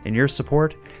interest and your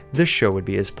support, this show would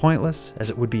be as pointless as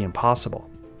it would be impossible.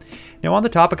 Now, on the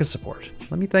topic of support,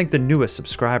 let me thank the newest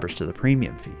subscribers to the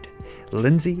premium feed.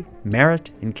 Lindsay, Merritt,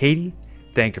 and Katie,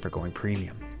 thank you for going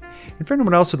premium. And for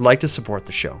anyone else who'd like to support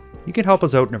the show, you can help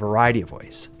us out in a variety of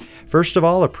ways. First of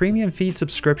all, a premium feed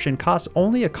subscription costs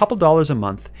only a couple dollars a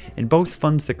month and both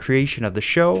funds the creation of the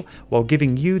show while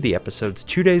giving you the episodes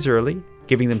 2 days early,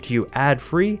 giving them to you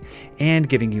ad-free, and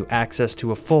giving you access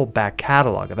to a full back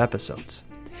catalog of episodes.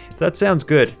 If that sounds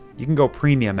good, you can go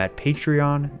premium at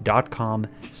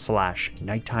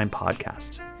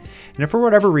patreon.com/nighttimepodcast. And if for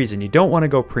whatever reason you don't want to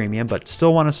go premium but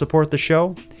still want to support the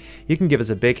show, you can give us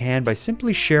a big hand by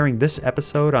simply sharing this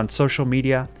episode on social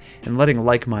media and letting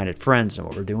like-minded friends know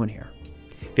what we're doing here.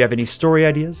 If you have any story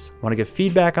ideas, want to give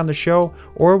feedback on the show,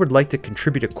 or would like to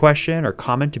contribute a question or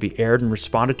comment to be aired and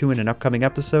responded to in an upcoming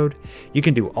episode, you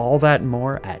can do all that and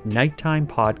more at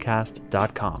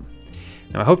nighttimepodcast.com.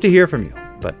 Now, I hope to hear from you,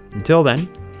 but until then,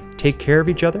 take care of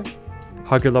each other,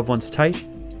 hug your loved ones tight,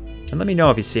 and let me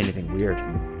know if you see anything weird.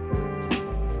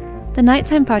 The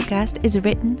Nighttime Podcast is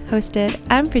written, hosted,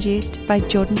 and produced by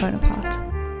Jordan Bonaparte.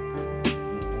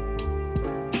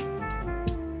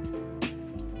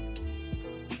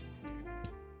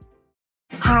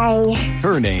 Hi.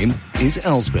 Her name is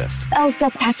Elsbeth.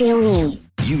 Elsbeth Tassioni.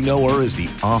 You know her as the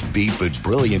offbeat but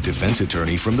brilliant defense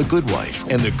attorney from The Good Wife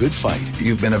and The Good Fight.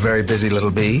 You've been a very busy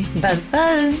little bee. Buzz,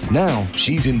 buzz. Now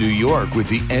she's in New York with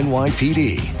the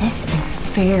NYPD. This is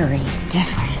very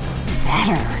different.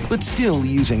 Better. But still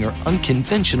using her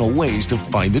unconventional ways to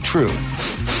find the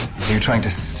truth. Are you trying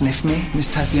to sniff me, Miss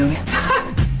Tassioni?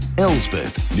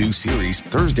 Elsbeth, new series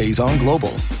Thursdays on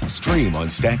Global. Stream on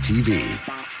Stat TV.